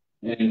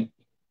 And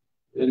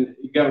And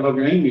you gotta love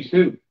your enemies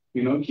too.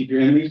 Keep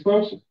your enemies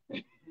closer.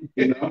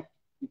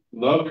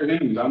 Love your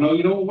enemies. I know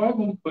you don't love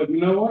them, but you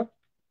know what?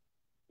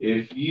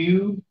 If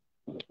you,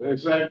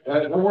 it's like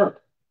at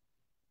work.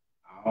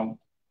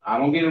 I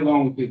don't get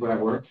along with people at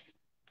work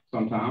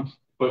sometimes,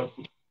 but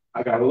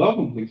I gotta love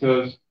them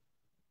because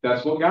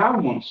that's what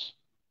God wants.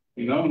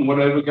 And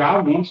whatever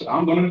God wants,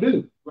 I'm gonna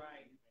do. Right.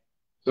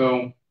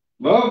 So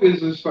love is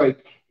just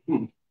like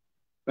you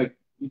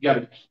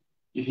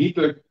heap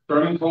the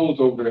burning coals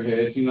over their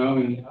head,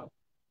 and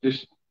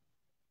just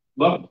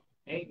love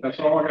them. That's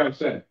all I gotta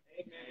say.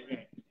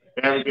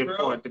 Very good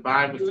point. The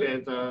Bible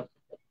says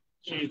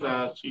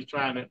she's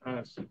trying to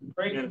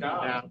Praise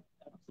God.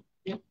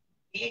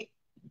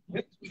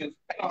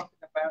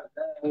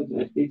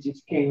 It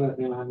just came up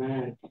in my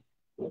mind.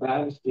 The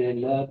Bible said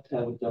love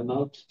covers a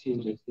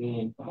multitude of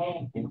sins.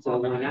 And so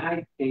when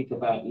I think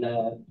about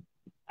love,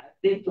 I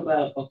think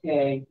about,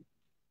 okay,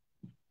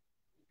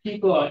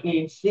 people are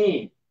in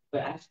sin,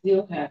 but I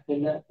still have to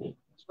love them.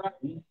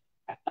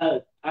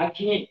 I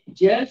can't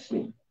judge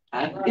them.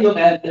 I still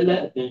have to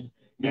love them.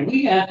 And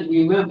we have to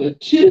remember,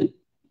 too,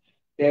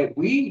 that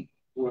we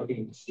were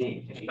in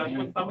sin. So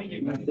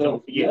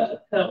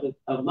love covers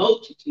a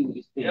multitude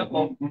of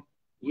sins.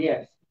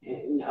 Yes.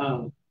 And,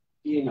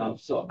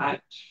 so I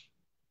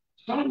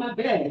try my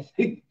best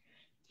to,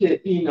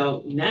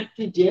 not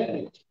to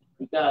judge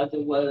because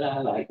of what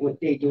I like, what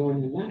they're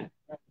doing or not.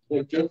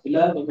 But just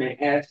love them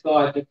and ask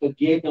God to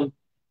forgive them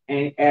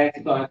and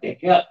ask God to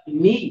help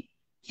me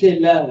to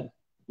love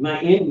my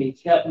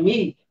enemies. Help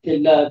me to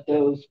love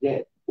those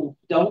that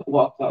don't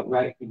walk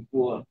upright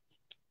before.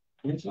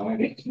 That's all I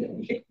get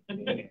to say.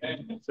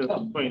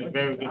 So,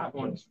 very good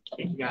point.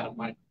 You got it,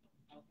 Mike.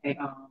 Okay,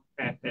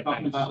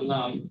 talking about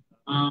love.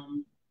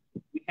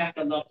 We have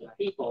to love the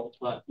people,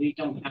 but we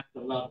don't have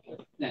to love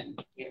the sin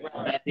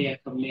that they're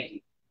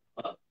committing.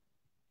 But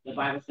the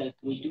Bible says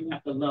we do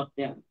have to love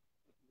them.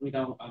 We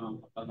don't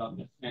love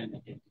the sin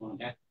that they're doing.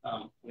 That's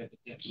where the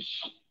difference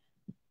comes.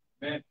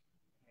 Amen.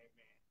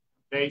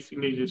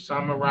 Basically, to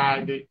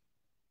summarize it,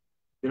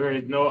 there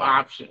is no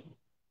option.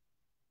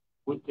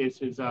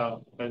 This is, as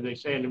they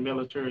say in the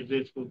military,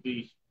 this will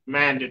be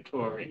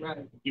mandatory.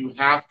 Right. You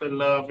have to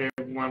love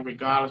everyone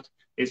regardless.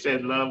 It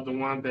said love the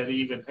ones that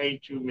even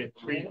hate you,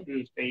 mistreat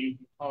you, they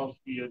even cost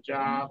you your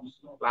job,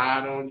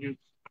 lied on you.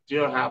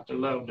 Still have to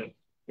love them.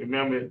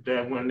 Remember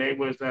that when they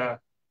was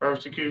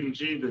persecuting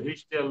Jesus, he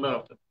still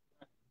loved them.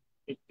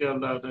 He still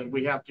loved them.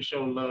 We have to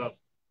show love.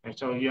 And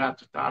so you have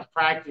to start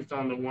practice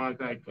on the ones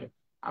that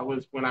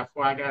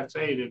before I got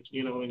saved, if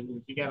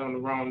you got on the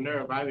wrong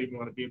nerve, I didn't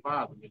want to be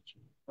bothered with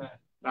you. Right.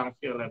 I don't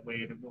feel that way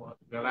anymore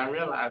because I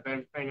realize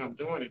everything I'm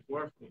doing is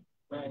working.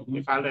 Right.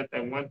 If I let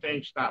that one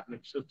thing stop me,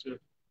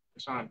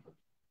 it's on.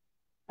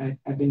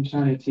 I've been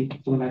trying to teach,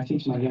 so when I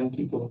teach my young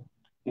people,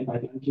 and by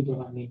young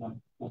people I mean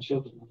my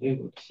children, when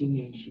they were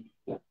teenagers,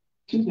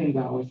 two things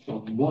I always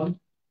tell them. One,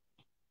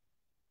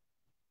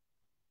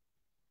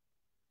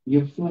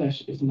 your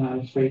flesh is not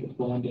afraid of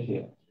going to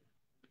hell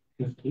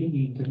because it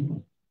ain't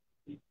going.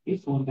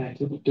 It's going back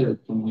to the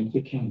dirt from whence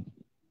it came.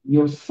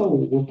 Your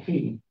soul will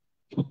pay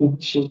for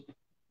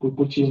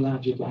what you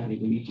allowed your body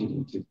to lead you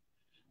into.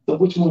 So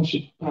which one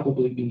should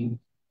probably be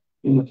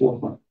in the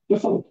forefront? Your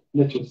soul.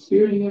 Let your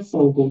spirit and your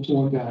soul go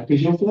toward God.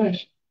 Because your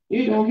flesh,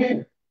 it don't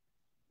care.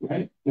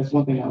 Right? That's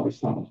one thing I always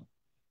tell them.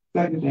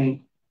 Second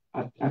thing,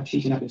 I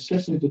teach, and I've been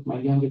stressing it with my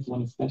youngest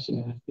one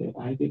especially, and I said,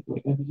 Isaac,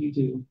 whatever you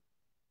do,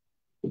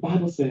 the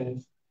Bible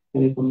says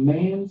that if a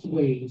man's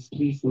ways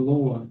please the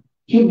Lord,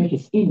 he'll make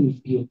his enemies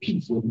be at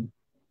peace with him.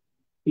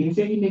 He didn't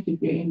say he make your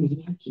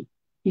enemies like you.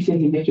 He said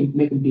he make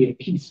them be at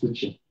peace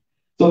with you.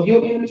 So if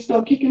your enemies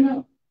start kicking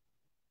up,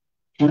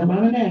 turn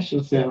around and ask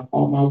yourself,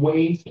 are my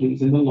ways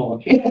pleasing the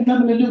Lord? It has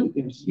nothing to do with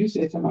them. So you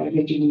said somebody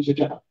made you lose your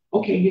job.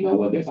 Okay, you know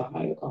what? There's a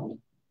higher calling.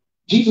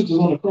 Jesus was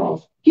on the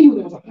cross. He knew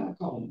there was a high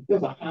calling. There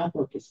was a high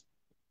purpose.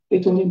 They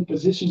told him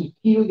position to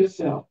heal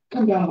yourself.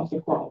 Come down off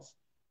the cross.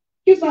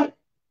 He's like,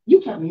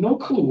 you have no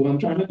clue what I'm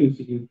trying to do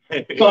for you.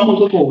 So I'm going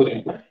to look over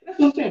there. That's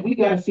what I'm saying. We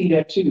got to see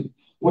that too.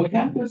 What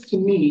happens to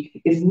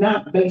me is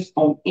not based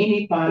on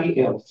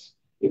anybody else.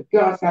 If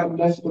God's got a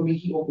blessing for me,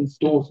 he opens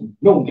doors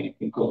no man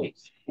can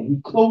close. And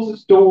he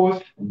closes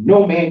doors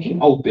no man can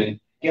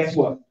open. Guess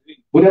what?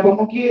 Whatever I'm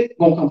going to get,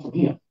 going to come from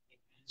him.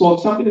 So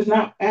if something is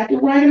not acting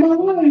right in my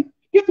life,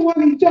 guess who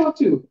I need to talk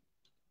to?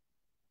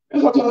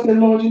 That's what I said,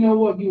 Lord, you know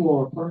what? You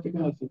are a perfect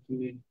husband for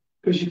me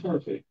because you're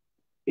perfect.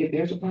 If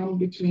there's a problem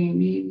between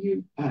me and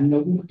you, I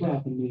know who the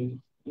problem is.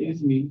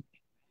 It's me.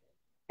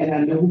 And I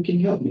know who can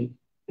help me.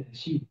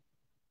 That's you.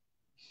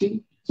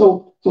 See?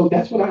 So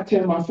that's what I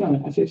tell my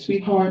son. I said,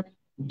 sweetheart,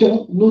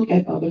 don't look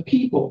at other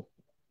people.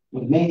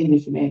 Well, man,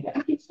 this and man, that.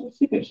 I get so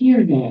sick of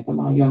hearing that from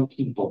our young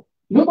people.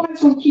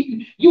 Nobody's going to keep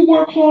you. You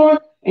work hard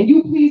and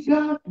you please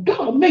God. God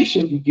will make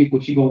sure you get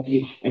what you're going to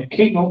get. And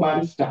can't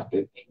nobody stop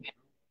it.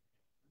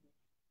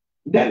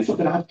 That is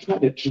something I've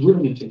tried to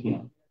drill into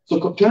him.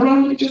 So turn around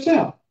and look at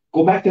yourself.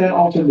 Go back to that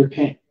altar and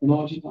repent.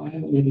 Lord, I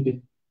haven't really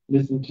been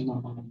listening to my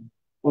mom.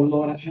 Or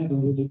Lord, I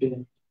haven't really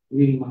been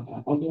reading my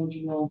Bible. Or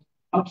Lord,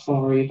 I'm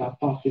sorry if I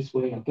thought this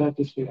way, or felt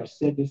this way, or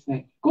said this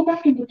thing. Go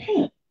back and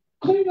repent.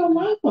 Clean your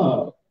life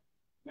up.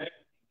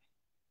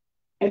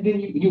 And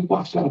then you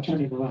watch God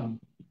turn it around.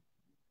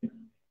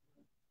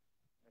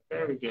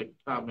 Very good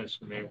comments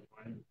from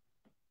everyone.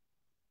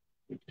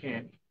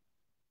 Repent,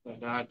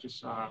 but God is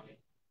sorry.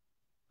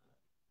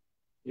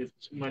 If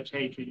too much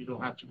hatred, you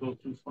don't have to go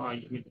too far.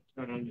 You can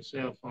turn on your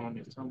cell phone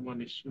if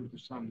someone is shooting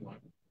someone.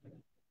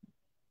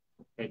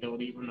 They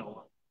don't even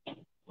know it.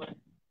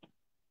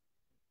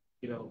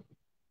 You know,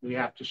 we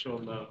have to show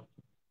love.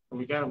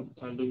 We got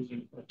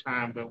losing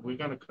time, but we're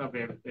going to cover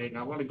everything.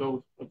 I want to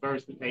go to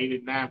verses 8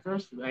 and 9.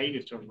 Verse 8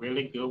 is a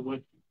really good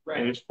one.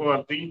 Right. And it's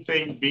for these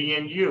things be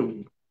in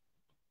you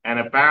and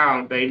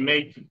abound, they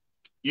make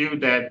you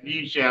that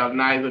ye shall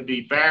neither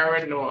be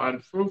barren nor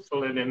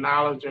unfruitful in the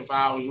knowledge of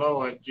our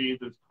Lord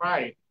Jesus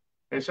Christ.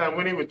 And so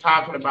when he was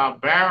talking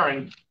about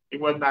barren, he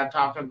was not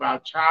talking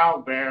about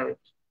childbearing.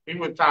 He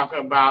was talking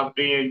about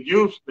being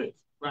useless,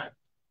 right,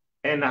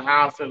 in the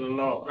house of the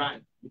Lord.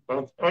 Right.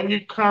 But when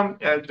you come,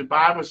 as the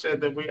Bible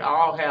says that we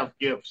all have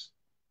gifts.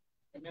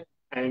 Amen.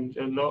 And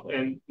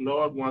the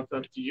Lord wants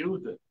us to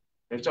use it.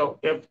 And so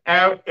if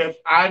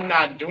I'm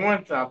not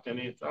doing something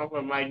and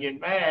someone might get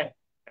mad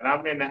and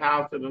I'm in the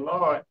house of the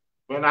Lord,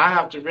 when I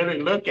have to really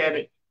look at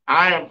it,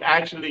 I am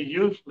actually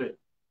useless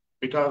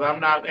because I'm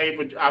not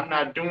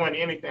doing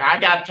anything. I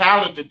got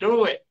talent to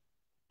do it,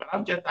 but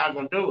I'm just not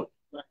going to do it.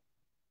 Right.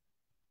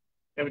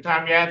 Every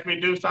time you ask me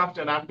to do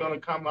something, I'm going to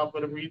come up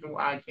with a reason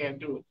why I can't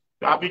do it.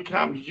 So I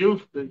become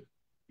useless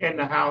in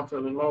the house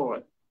of the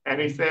Lord. And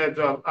he says,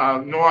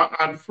 nor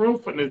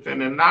unfruitfulness in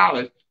the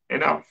knowledge.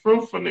 And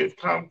unfruitfulness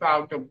comes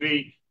out to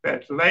be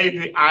that's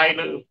lazy,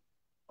 idle,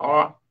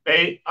 or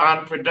they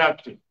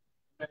unproductive.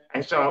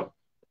 And so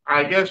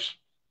I guess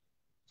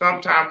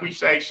sometimes we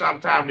say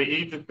sometimes the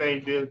easy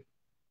thing is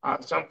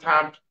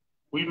sometimes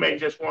we may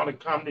just want to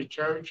come to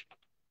church,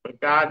 but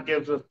God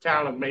gives us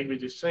talent maybe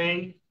to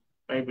sing,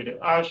 maybe to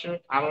usher.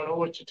 I don't know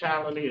what your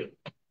talent is.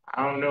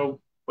 I don't know,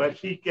 but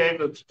he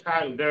gave us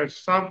talent. There's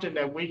something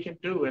that we can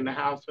do in the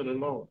house of the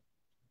Lord.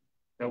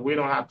 That we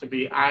don't have to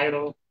be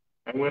idle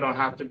and we don't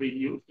have to be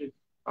useless,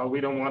 or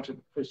we don't want to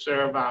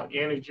preserve our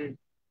energy.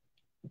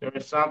 There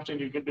is something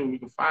you can do. You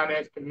can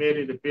finance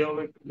committee, the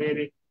building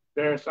committee.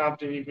 There is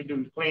something you can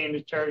do to clean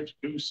the church,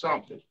 do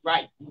something.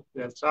 Right.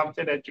 There's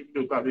something that you can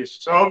do because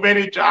there's so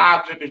many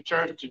jobs in the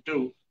church to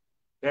do.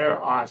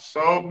 There are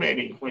so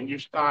many. When you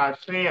start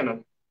seeing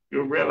them,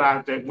 you'll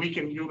realize that we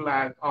can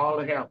utilize all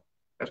the help.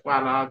 That's why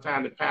a lot of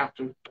times the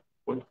pastor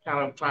will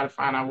kind of try to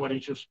find out what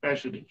is your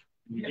specialty.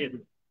 Yeah.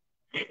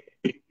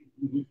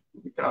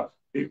 Because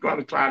he's going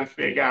to try to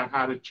figure out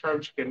how the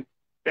church can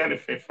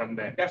benefit from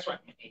that. That's right.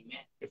 Amen.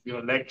 If you're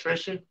an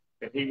electrician,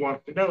 then he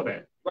wants to know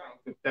that. Right.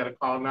 Instead of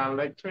calling out an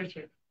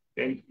electrician,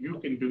 then you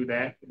can do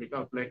that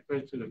because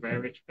electricity is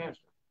very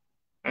expensive.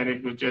 And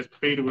it was just,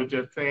 Peter was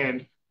just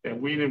saying that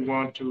we didn't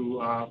want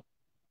to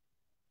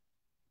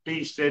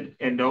be sit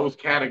in those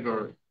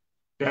categories.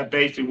 That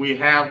basically we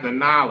have the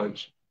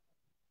knowledge,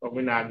 but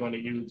we're not going to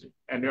use it.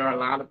 And there are a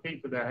lot of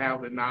people that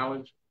have the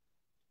knowledge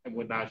and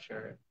would not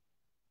share it.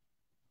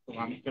 So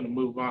I'm going to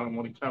move on. I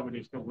want to cover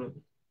this.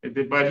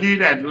 But he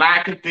that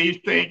lacketh these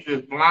things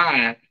is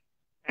blind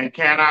and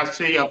cannot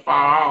see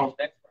afar off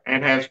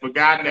and has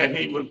forgotten that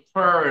he was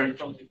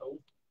purged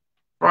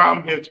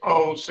from his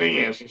old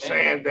sins. He's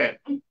saying that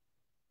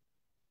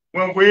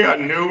when we are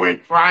new in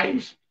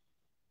Christ,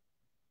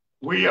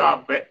 we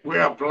are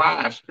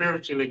blind,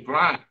 spiritually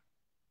blind.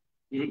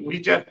 We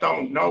just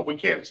don't know. We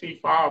can't see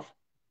far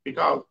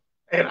because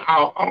in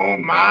our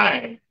own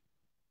mind,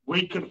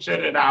 we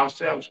considered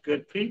ourselves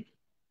good people.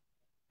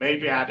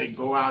 Maybe I didn't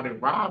go out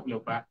and rob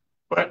nobody,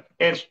 but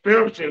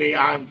spiritually,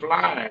 I'm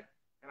blind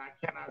and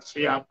I cannot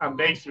see. I'm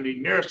basically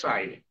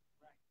nearsighted.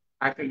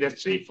 I can just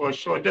see for a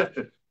short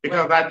distance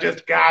because I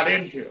just got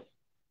in here.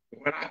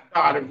 When I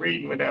started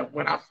reading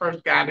when I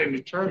first got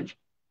into church,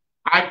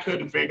 I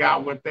couldn't figure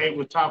out what they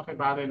were talking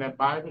about in that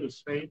Bible to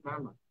save my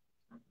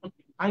life.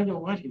 I know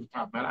what he was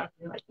talking about. I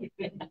feel like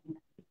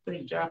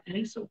they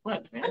Japanese or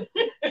what, man?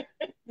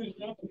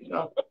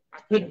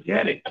 I couldn't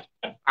get it.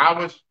 I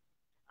was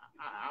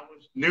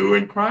new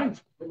in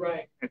Christ.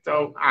 Right. And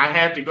so I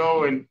had to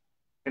go and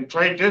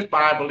trade this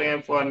Bible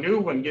in for a new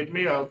one, give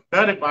me a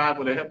study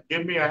Bible to help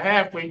give me a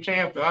halfway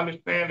chance to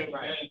understand it.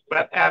 Right.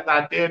 But as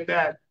I did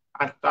that,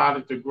 I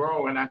started to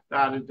grow and I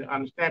started to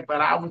understand.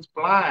 But I was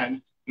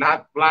blind,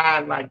 not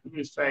blind like you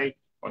would say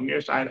on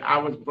your side. I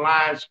was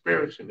blind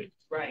spiritually.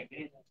 Right.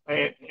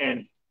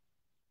 And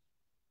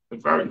the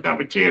verse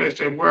number 10 it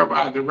said,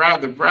 whereby the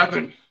rather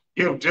brethren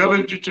give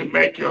diligence to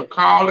make your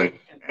calling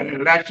and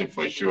election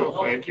for sure.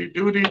 For if you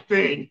do these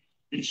things,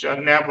 you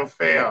shall never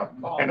fail.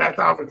 And as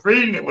I was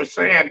reading, it was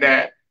saying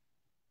that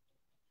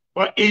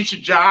for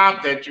each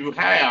job that you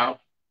have,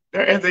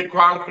 there is a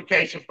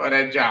qualification for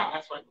that job.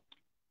 That's right.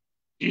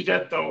 You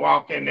just don't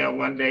walk in there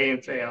one day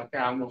and say, okay,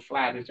 I'm going to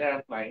fly this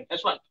airplane.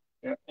 That's right.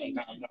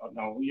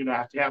 No. You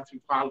have to have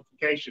some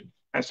qualification.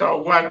 And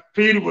so what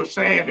Peter was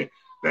saying is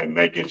that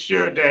making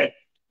sure that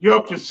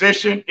your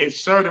position is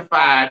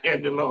certified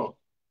in the Lord.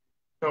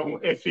 So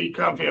if he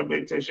comes here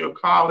and says your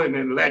calling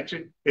and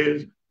election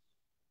is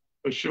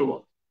for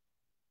sure,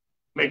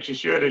 making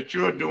sure that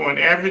you're doing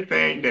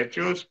everything that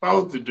you're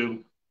supposed to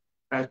do.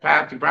 As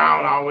Pastor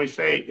Brown always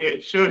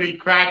say, should he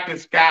crack the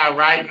sky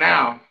right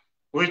now,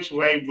 which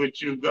way would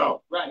you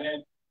go? Right,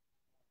 man.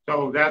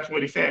 So that's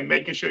what he said,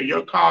 making sure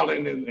your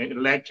calling and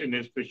election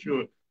is for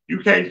sure. You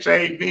can't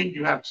save me,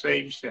 you have to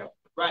save yourself.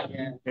 Right,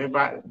 man.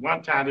 Everybody,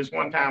 there's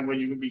one time where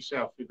you can be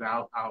selfish.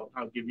 I'll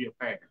give you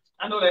a pass.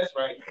 I know that's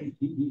right. Thank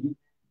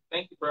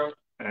you, bro.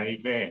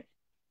 Amen.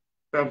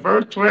 So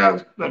verse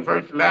 12,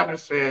 verse 11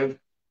 says,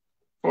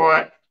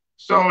 for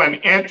so an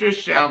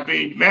interest shall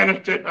be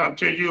ministered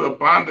unto you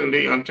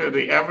abundantly unto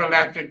the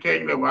everlasting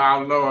kingdom of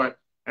our Lord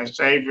and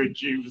Savior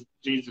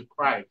Jesus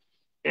Christ.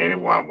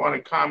 Anyone want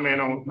to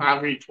comment on, I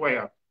read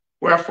 12.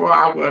 Wherefore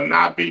I will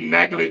not be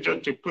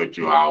negligent to put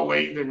you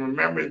always in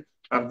remembrance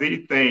of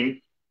these things,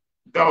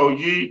 though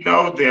ye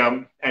know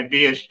them and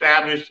be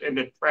established in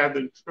the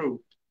present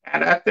truth.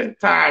 And at that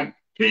time,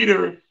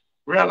 Peter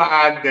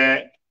realized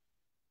that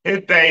his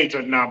days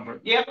are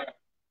numbered. Yeah.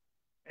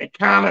 It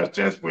kind of,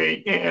 since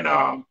we're in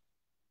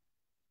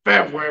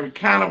February, it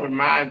kind of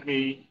reminds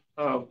me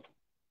of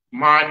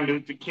Martin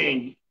Luther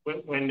King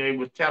when they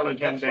were telling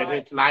him that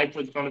his life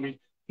was going to be,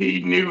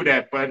 he knew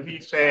that, but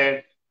he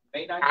said,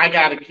 I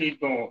got to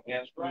keep going.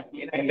 That's right.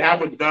 And that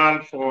was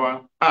done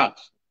for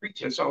us.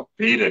 And so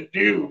Peter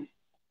knew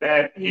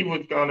that he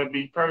was going to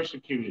be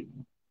persecuted.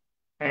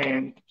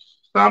 And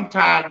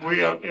sometimes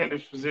we are in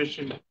this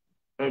position,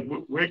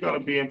 we're going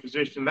to be in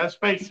position, let's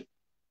face it,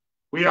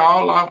 we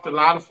all lost a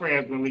lot of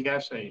friends when we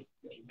got saved.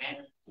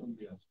 Amen.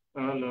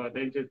 Oh Lord,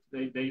 they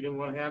didn't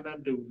want to have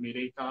nothing to do with me.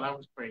 They thought I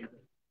was crazy.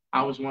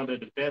 I was one of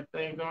the best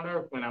things on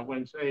earth when I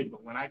wasn't saved,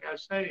 but when I got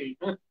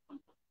saved,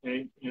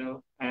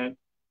 and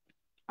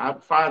as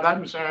far as I'm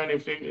concerned,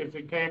 if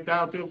it came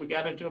down to it, we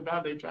got into a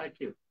battle, they tried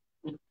to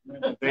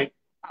kill me.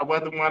 I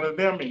wasn't one of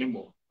them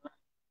anymore.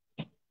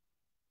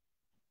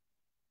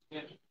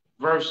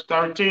 Verse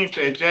 13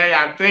 says, Jay,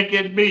 I think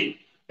it be,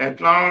 as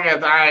long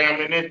as I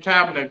am in this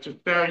tabernacle to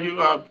stir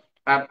you up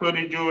by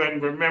putting you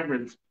in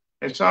remembrance.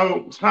 And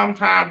so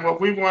sometimes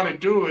what we want to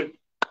do is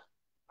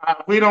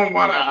we don't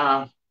want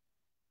to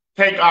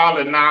take all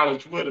the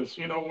knowledge with us.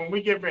 When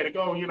we get ready to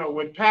go,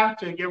 when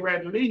pastor get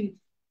ready to leave,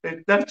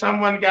 that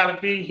someone got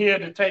to be here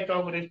to take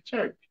over this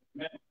church.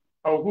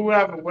 Or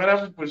whoever,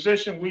 whatever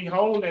position we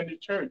hold in the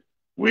church.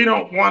 We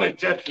don't want to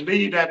just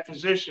leave that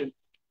position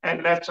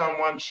and let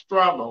someone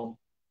struggle.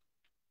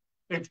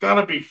 It's going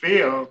to be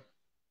filled,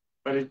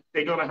 but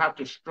they're going to have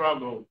to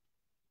struggle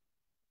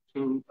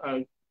to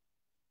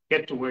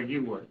get to where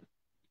you were.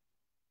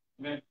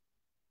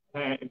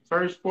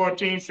 Verse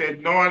 14 says,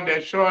 knowing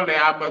that surely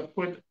I must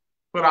put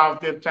off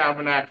this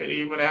tabernacle,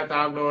 even as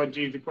our Lord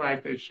Jesus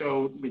Christ has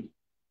showed me.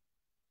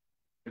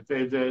 It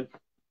says that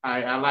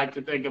I like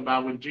to think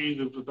about when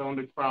Jesus was on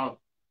the cross.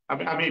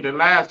 I mean, the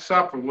Last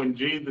Supper, when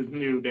Jesus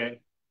knew that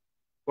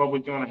what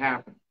was going to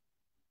happen.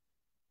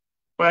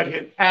 But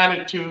his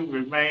attitude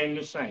remained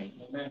the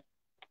same. Amen.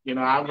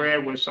 I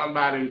read with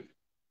somebody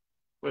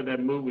with that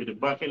movie, The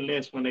Bucket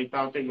List, when they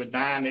thought they were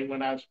dying, they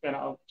went out and spent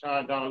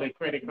charged all their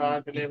credit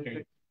cards and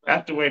everything.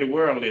 That's the way the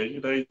world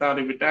is. They thought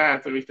they were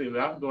dying, so they said,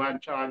 I'm going to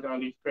charge all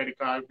these credit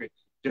cards for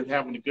just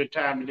having a good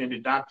time. And then the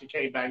doctor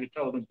came back and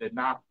told them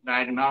that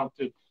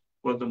diagnosis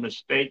was a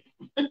mistake.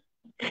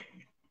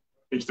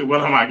 He said,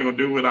 what am I going to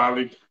do with all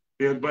these?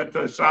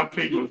 But some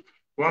people,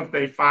 once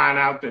they find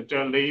out that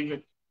you're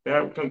leaving,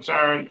 their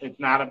concern is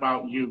not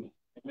about you,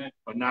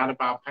 or not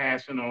about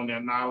passing on their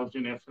knowledge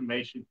and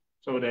information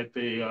so that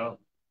the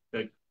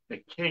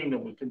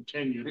kingdom will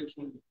continue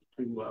to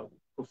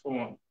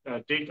perform.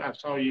 Dick, I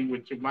saw you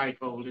with your mic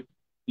holding.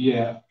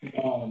 Yeah.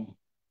 In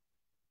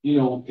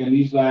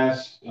these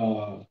last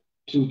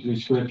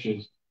 2-3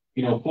 scriptures,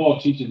 Peter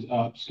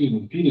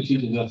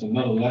teaches us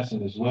another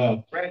lesson as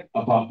well, right,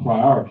 about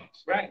priorities.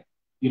 Right.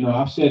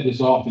 I've said this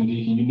often,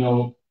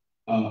 Deacon,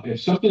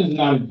 if something is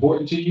not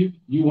important to you,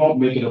 you won't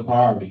make it a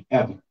priority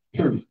ever,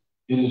 period.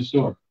 In the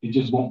story, it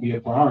just won't be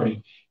a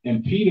priority.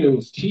 And Peter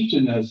was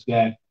teaching us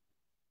that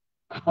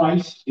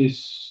Christ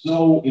is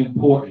so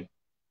important.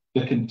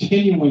 The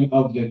continuing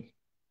of the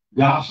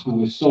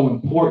gospel is so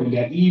important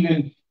that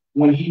even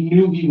when he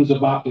knew he was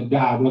about to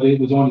die, whether it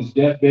was on his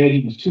deathbed,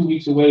 he was 2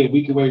 weeks away, a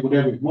week away,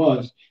 whatever it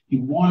was, he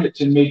wanted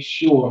to make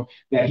sure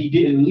that he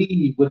didn't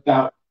leave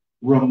without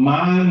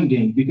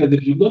reminding. Because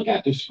if you look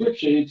at the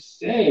scripture, it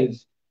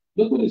says,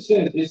 look what it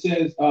says. It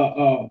says,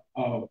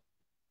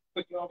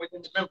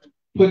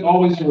 put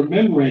always in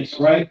remembrance,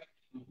 right,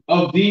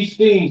 of these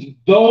things,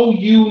 though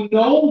you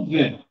know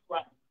them.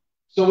 Right.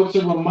 So it's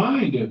a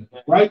reminder,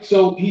 right?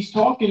 So he's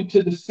talking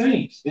to the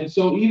saints. And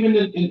so even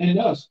in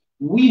us,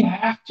 we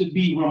have to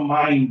be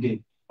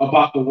reminded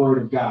about the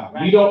word of God.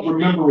 Right. We don't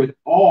remember it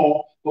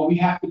all, but we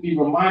have to be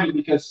reminded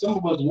because some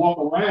of us walk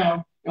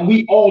around, and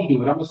we all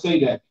do it. I'm going to say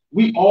that.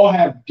 We all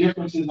have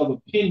differences of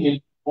opinion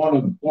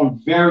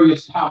on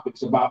various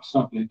topics about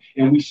something,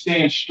 and we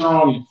stand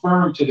strong and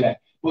firm to that.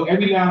 But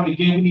every now and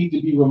again, we need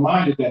to be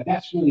reminded that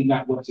that's really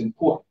not what's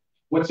important.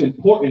 What's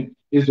important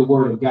is the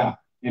word of God.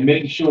 and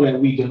making sure that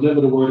we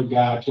deliver the word of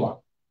God to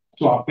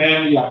our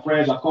family, our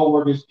friends, our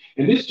co-workers.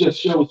 And this just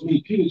shows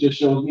me, Peter just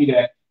shows me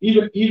that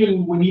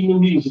even when he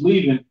knew he was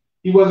leaving,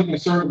 he wasn't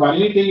concerned about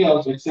anything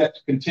else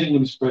except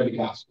continuing to spread the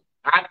gospel.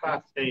 I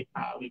thought say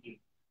hallelujah.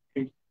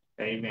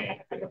 Amen.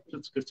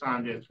 Sister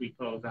Cassandra, as we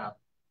close out.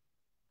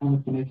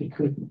 I'm gonna make it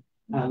quick.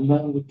 I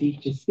love what Dee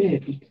just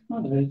said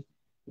because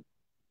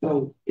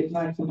so it's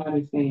like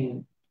somebody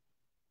saying,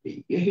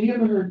 have you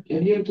ever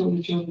told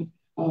the children,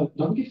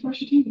 don't get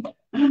brush your teeth?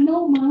 I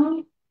know,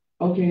 Mom.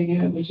 Okay,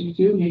 yeah, but you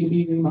still need to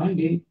be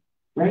reminded,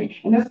 right?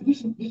 And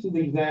this is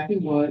exactly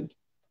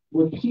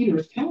what Peter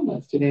is telling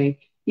us today.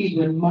 He's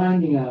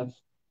reminding us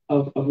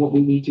of what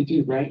we need to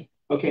do, right?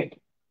 Okay,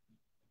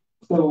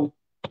 so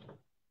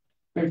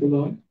praise the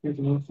Lord,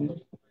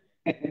 saints.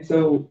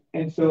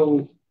 And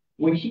so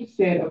when he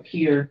said up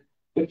here,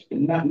 but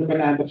not number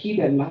 9, but he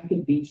that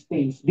liketh these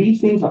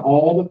things are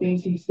all the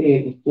things he said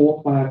in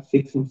 4, 5,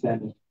 6, and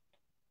 7.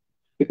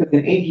 Because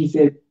in 8, he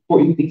said,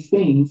 for if these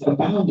things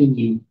abound in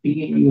you,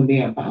 be in you and they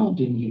abound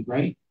in you,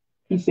 right?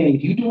 He's saying,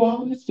 if you do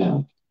all of this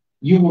stuff,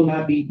 you will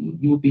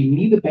be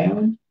neither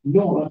barren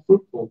nor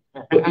unfruitful.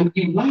 But if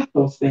you lack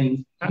those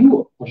things,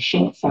 you are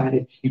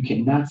short-sighted. You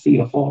cannot see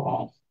the far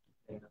off.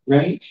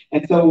 Right?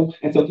 And so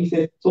he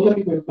said, so let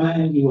me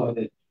remind you of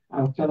it.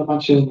 I was telling my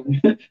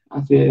children,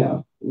 I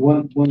said,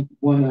 when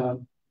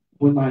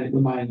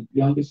my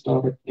youngest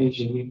daughter,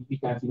 Asia, we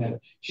guys met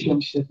her, she told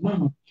me, she said,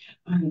 Mama,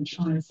 I am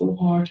trying so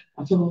hard.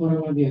 I told her I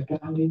want to be a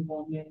godly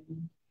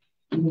woman.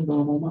 Even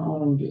though I'm on my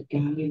own, I want to be a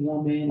godly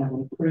woman. I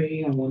want to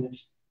pray.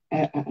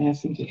 I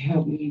ask him to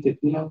help me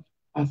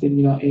I said,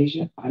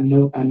 Asia, I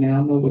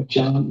now know what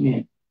John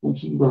meant when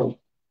he wrote,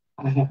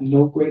 I have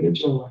no greater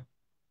joy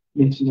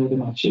than to know that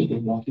my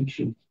children walk in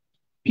truth.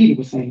 Peter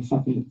was saying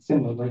something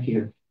similar right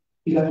here.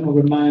 He's like, I'm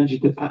gonna remind you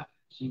because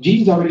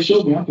Jesus already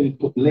showed me I'm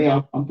gonna lay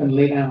out, I'm gonna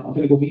lay down, I'm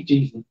gonna go meet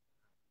Jesus.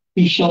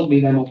 He showed me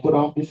that I'm gonna put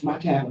off this my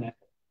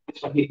tabernacle. It's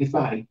gonna get this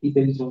body. He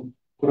said he's gonna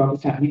put off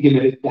his time. He's getting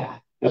ready to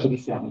die. That's what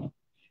he's telling me.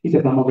 He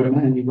said, I'm gonna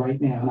remind you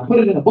right now. And I put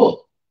it in a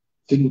book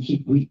so you can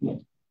keep reading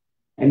it.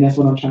 And that's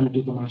what I'm trying to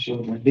do for my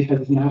children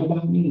because it's not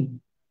about me.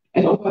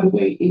 And oh, by the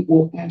way, it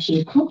will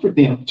actually comfort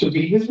them to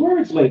read his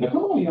words later.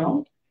 Come on,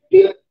 y'all.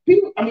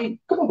 I mean,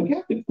 come on, the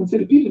Catholics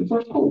consider Peter the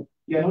first pope.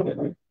 Yeah, I know that,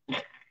 right?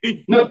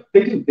 No,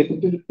 they do.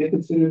 They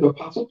consider the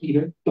Apostle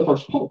Peter the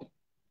first pope.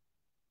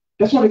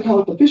 That's why they call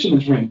it the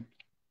fisherman's ring.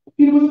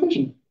 Peter was a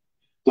fisherman.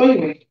 So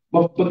anyway,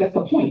 but that's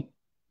the point.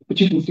 But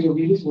you can still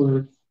read his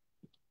words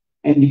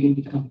and you can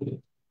be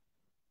comforted.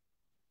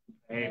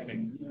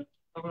 Amen.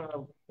 I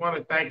want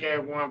to thank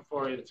everyone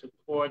for the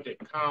support, the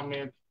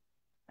comments,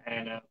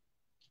 and it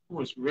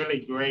was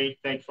really great.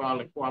 Thanks for all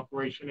the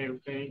cooperation and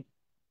everything.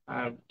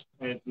 As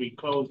we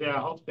close there, I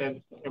hope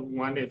that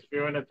everyone that's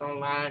viewing us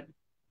online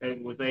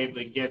that was able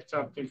to get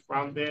something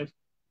from this.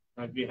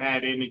 If you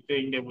had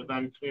anything that was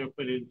unclear,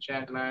 put it in the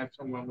chat line.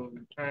 Someone will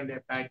return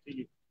that back to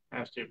you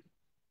as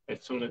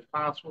soon as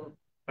possible.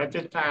 At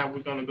this time,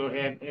 we're going to go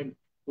ahead and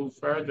move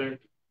further.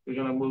 We're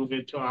going to move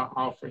into our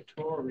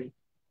offertory.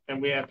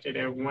 And we ask that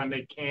everyone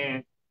that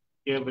can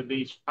give at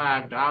least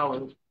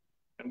 $5.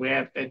 And we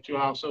ask that you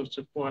also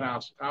support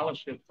our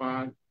scholarship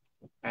fund.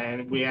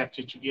 And we ask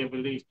that you give at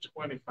least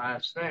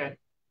 25 cents.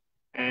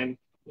 And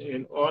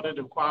in order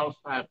to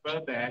qualify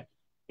for that,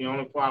 the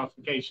only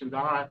qualifications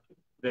are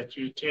that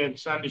you attend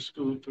Sunday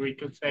school 3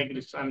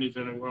 consecutive Sundays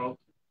in a row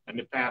and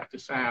the pastor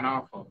sign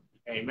off on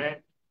it. Amen.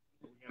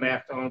 We're going to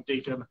ask on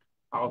Deacon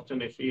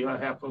Austin if he'll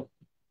help us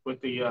with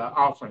the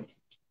offering.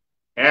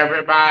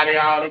 Everybody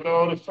ought to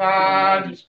go to Sunday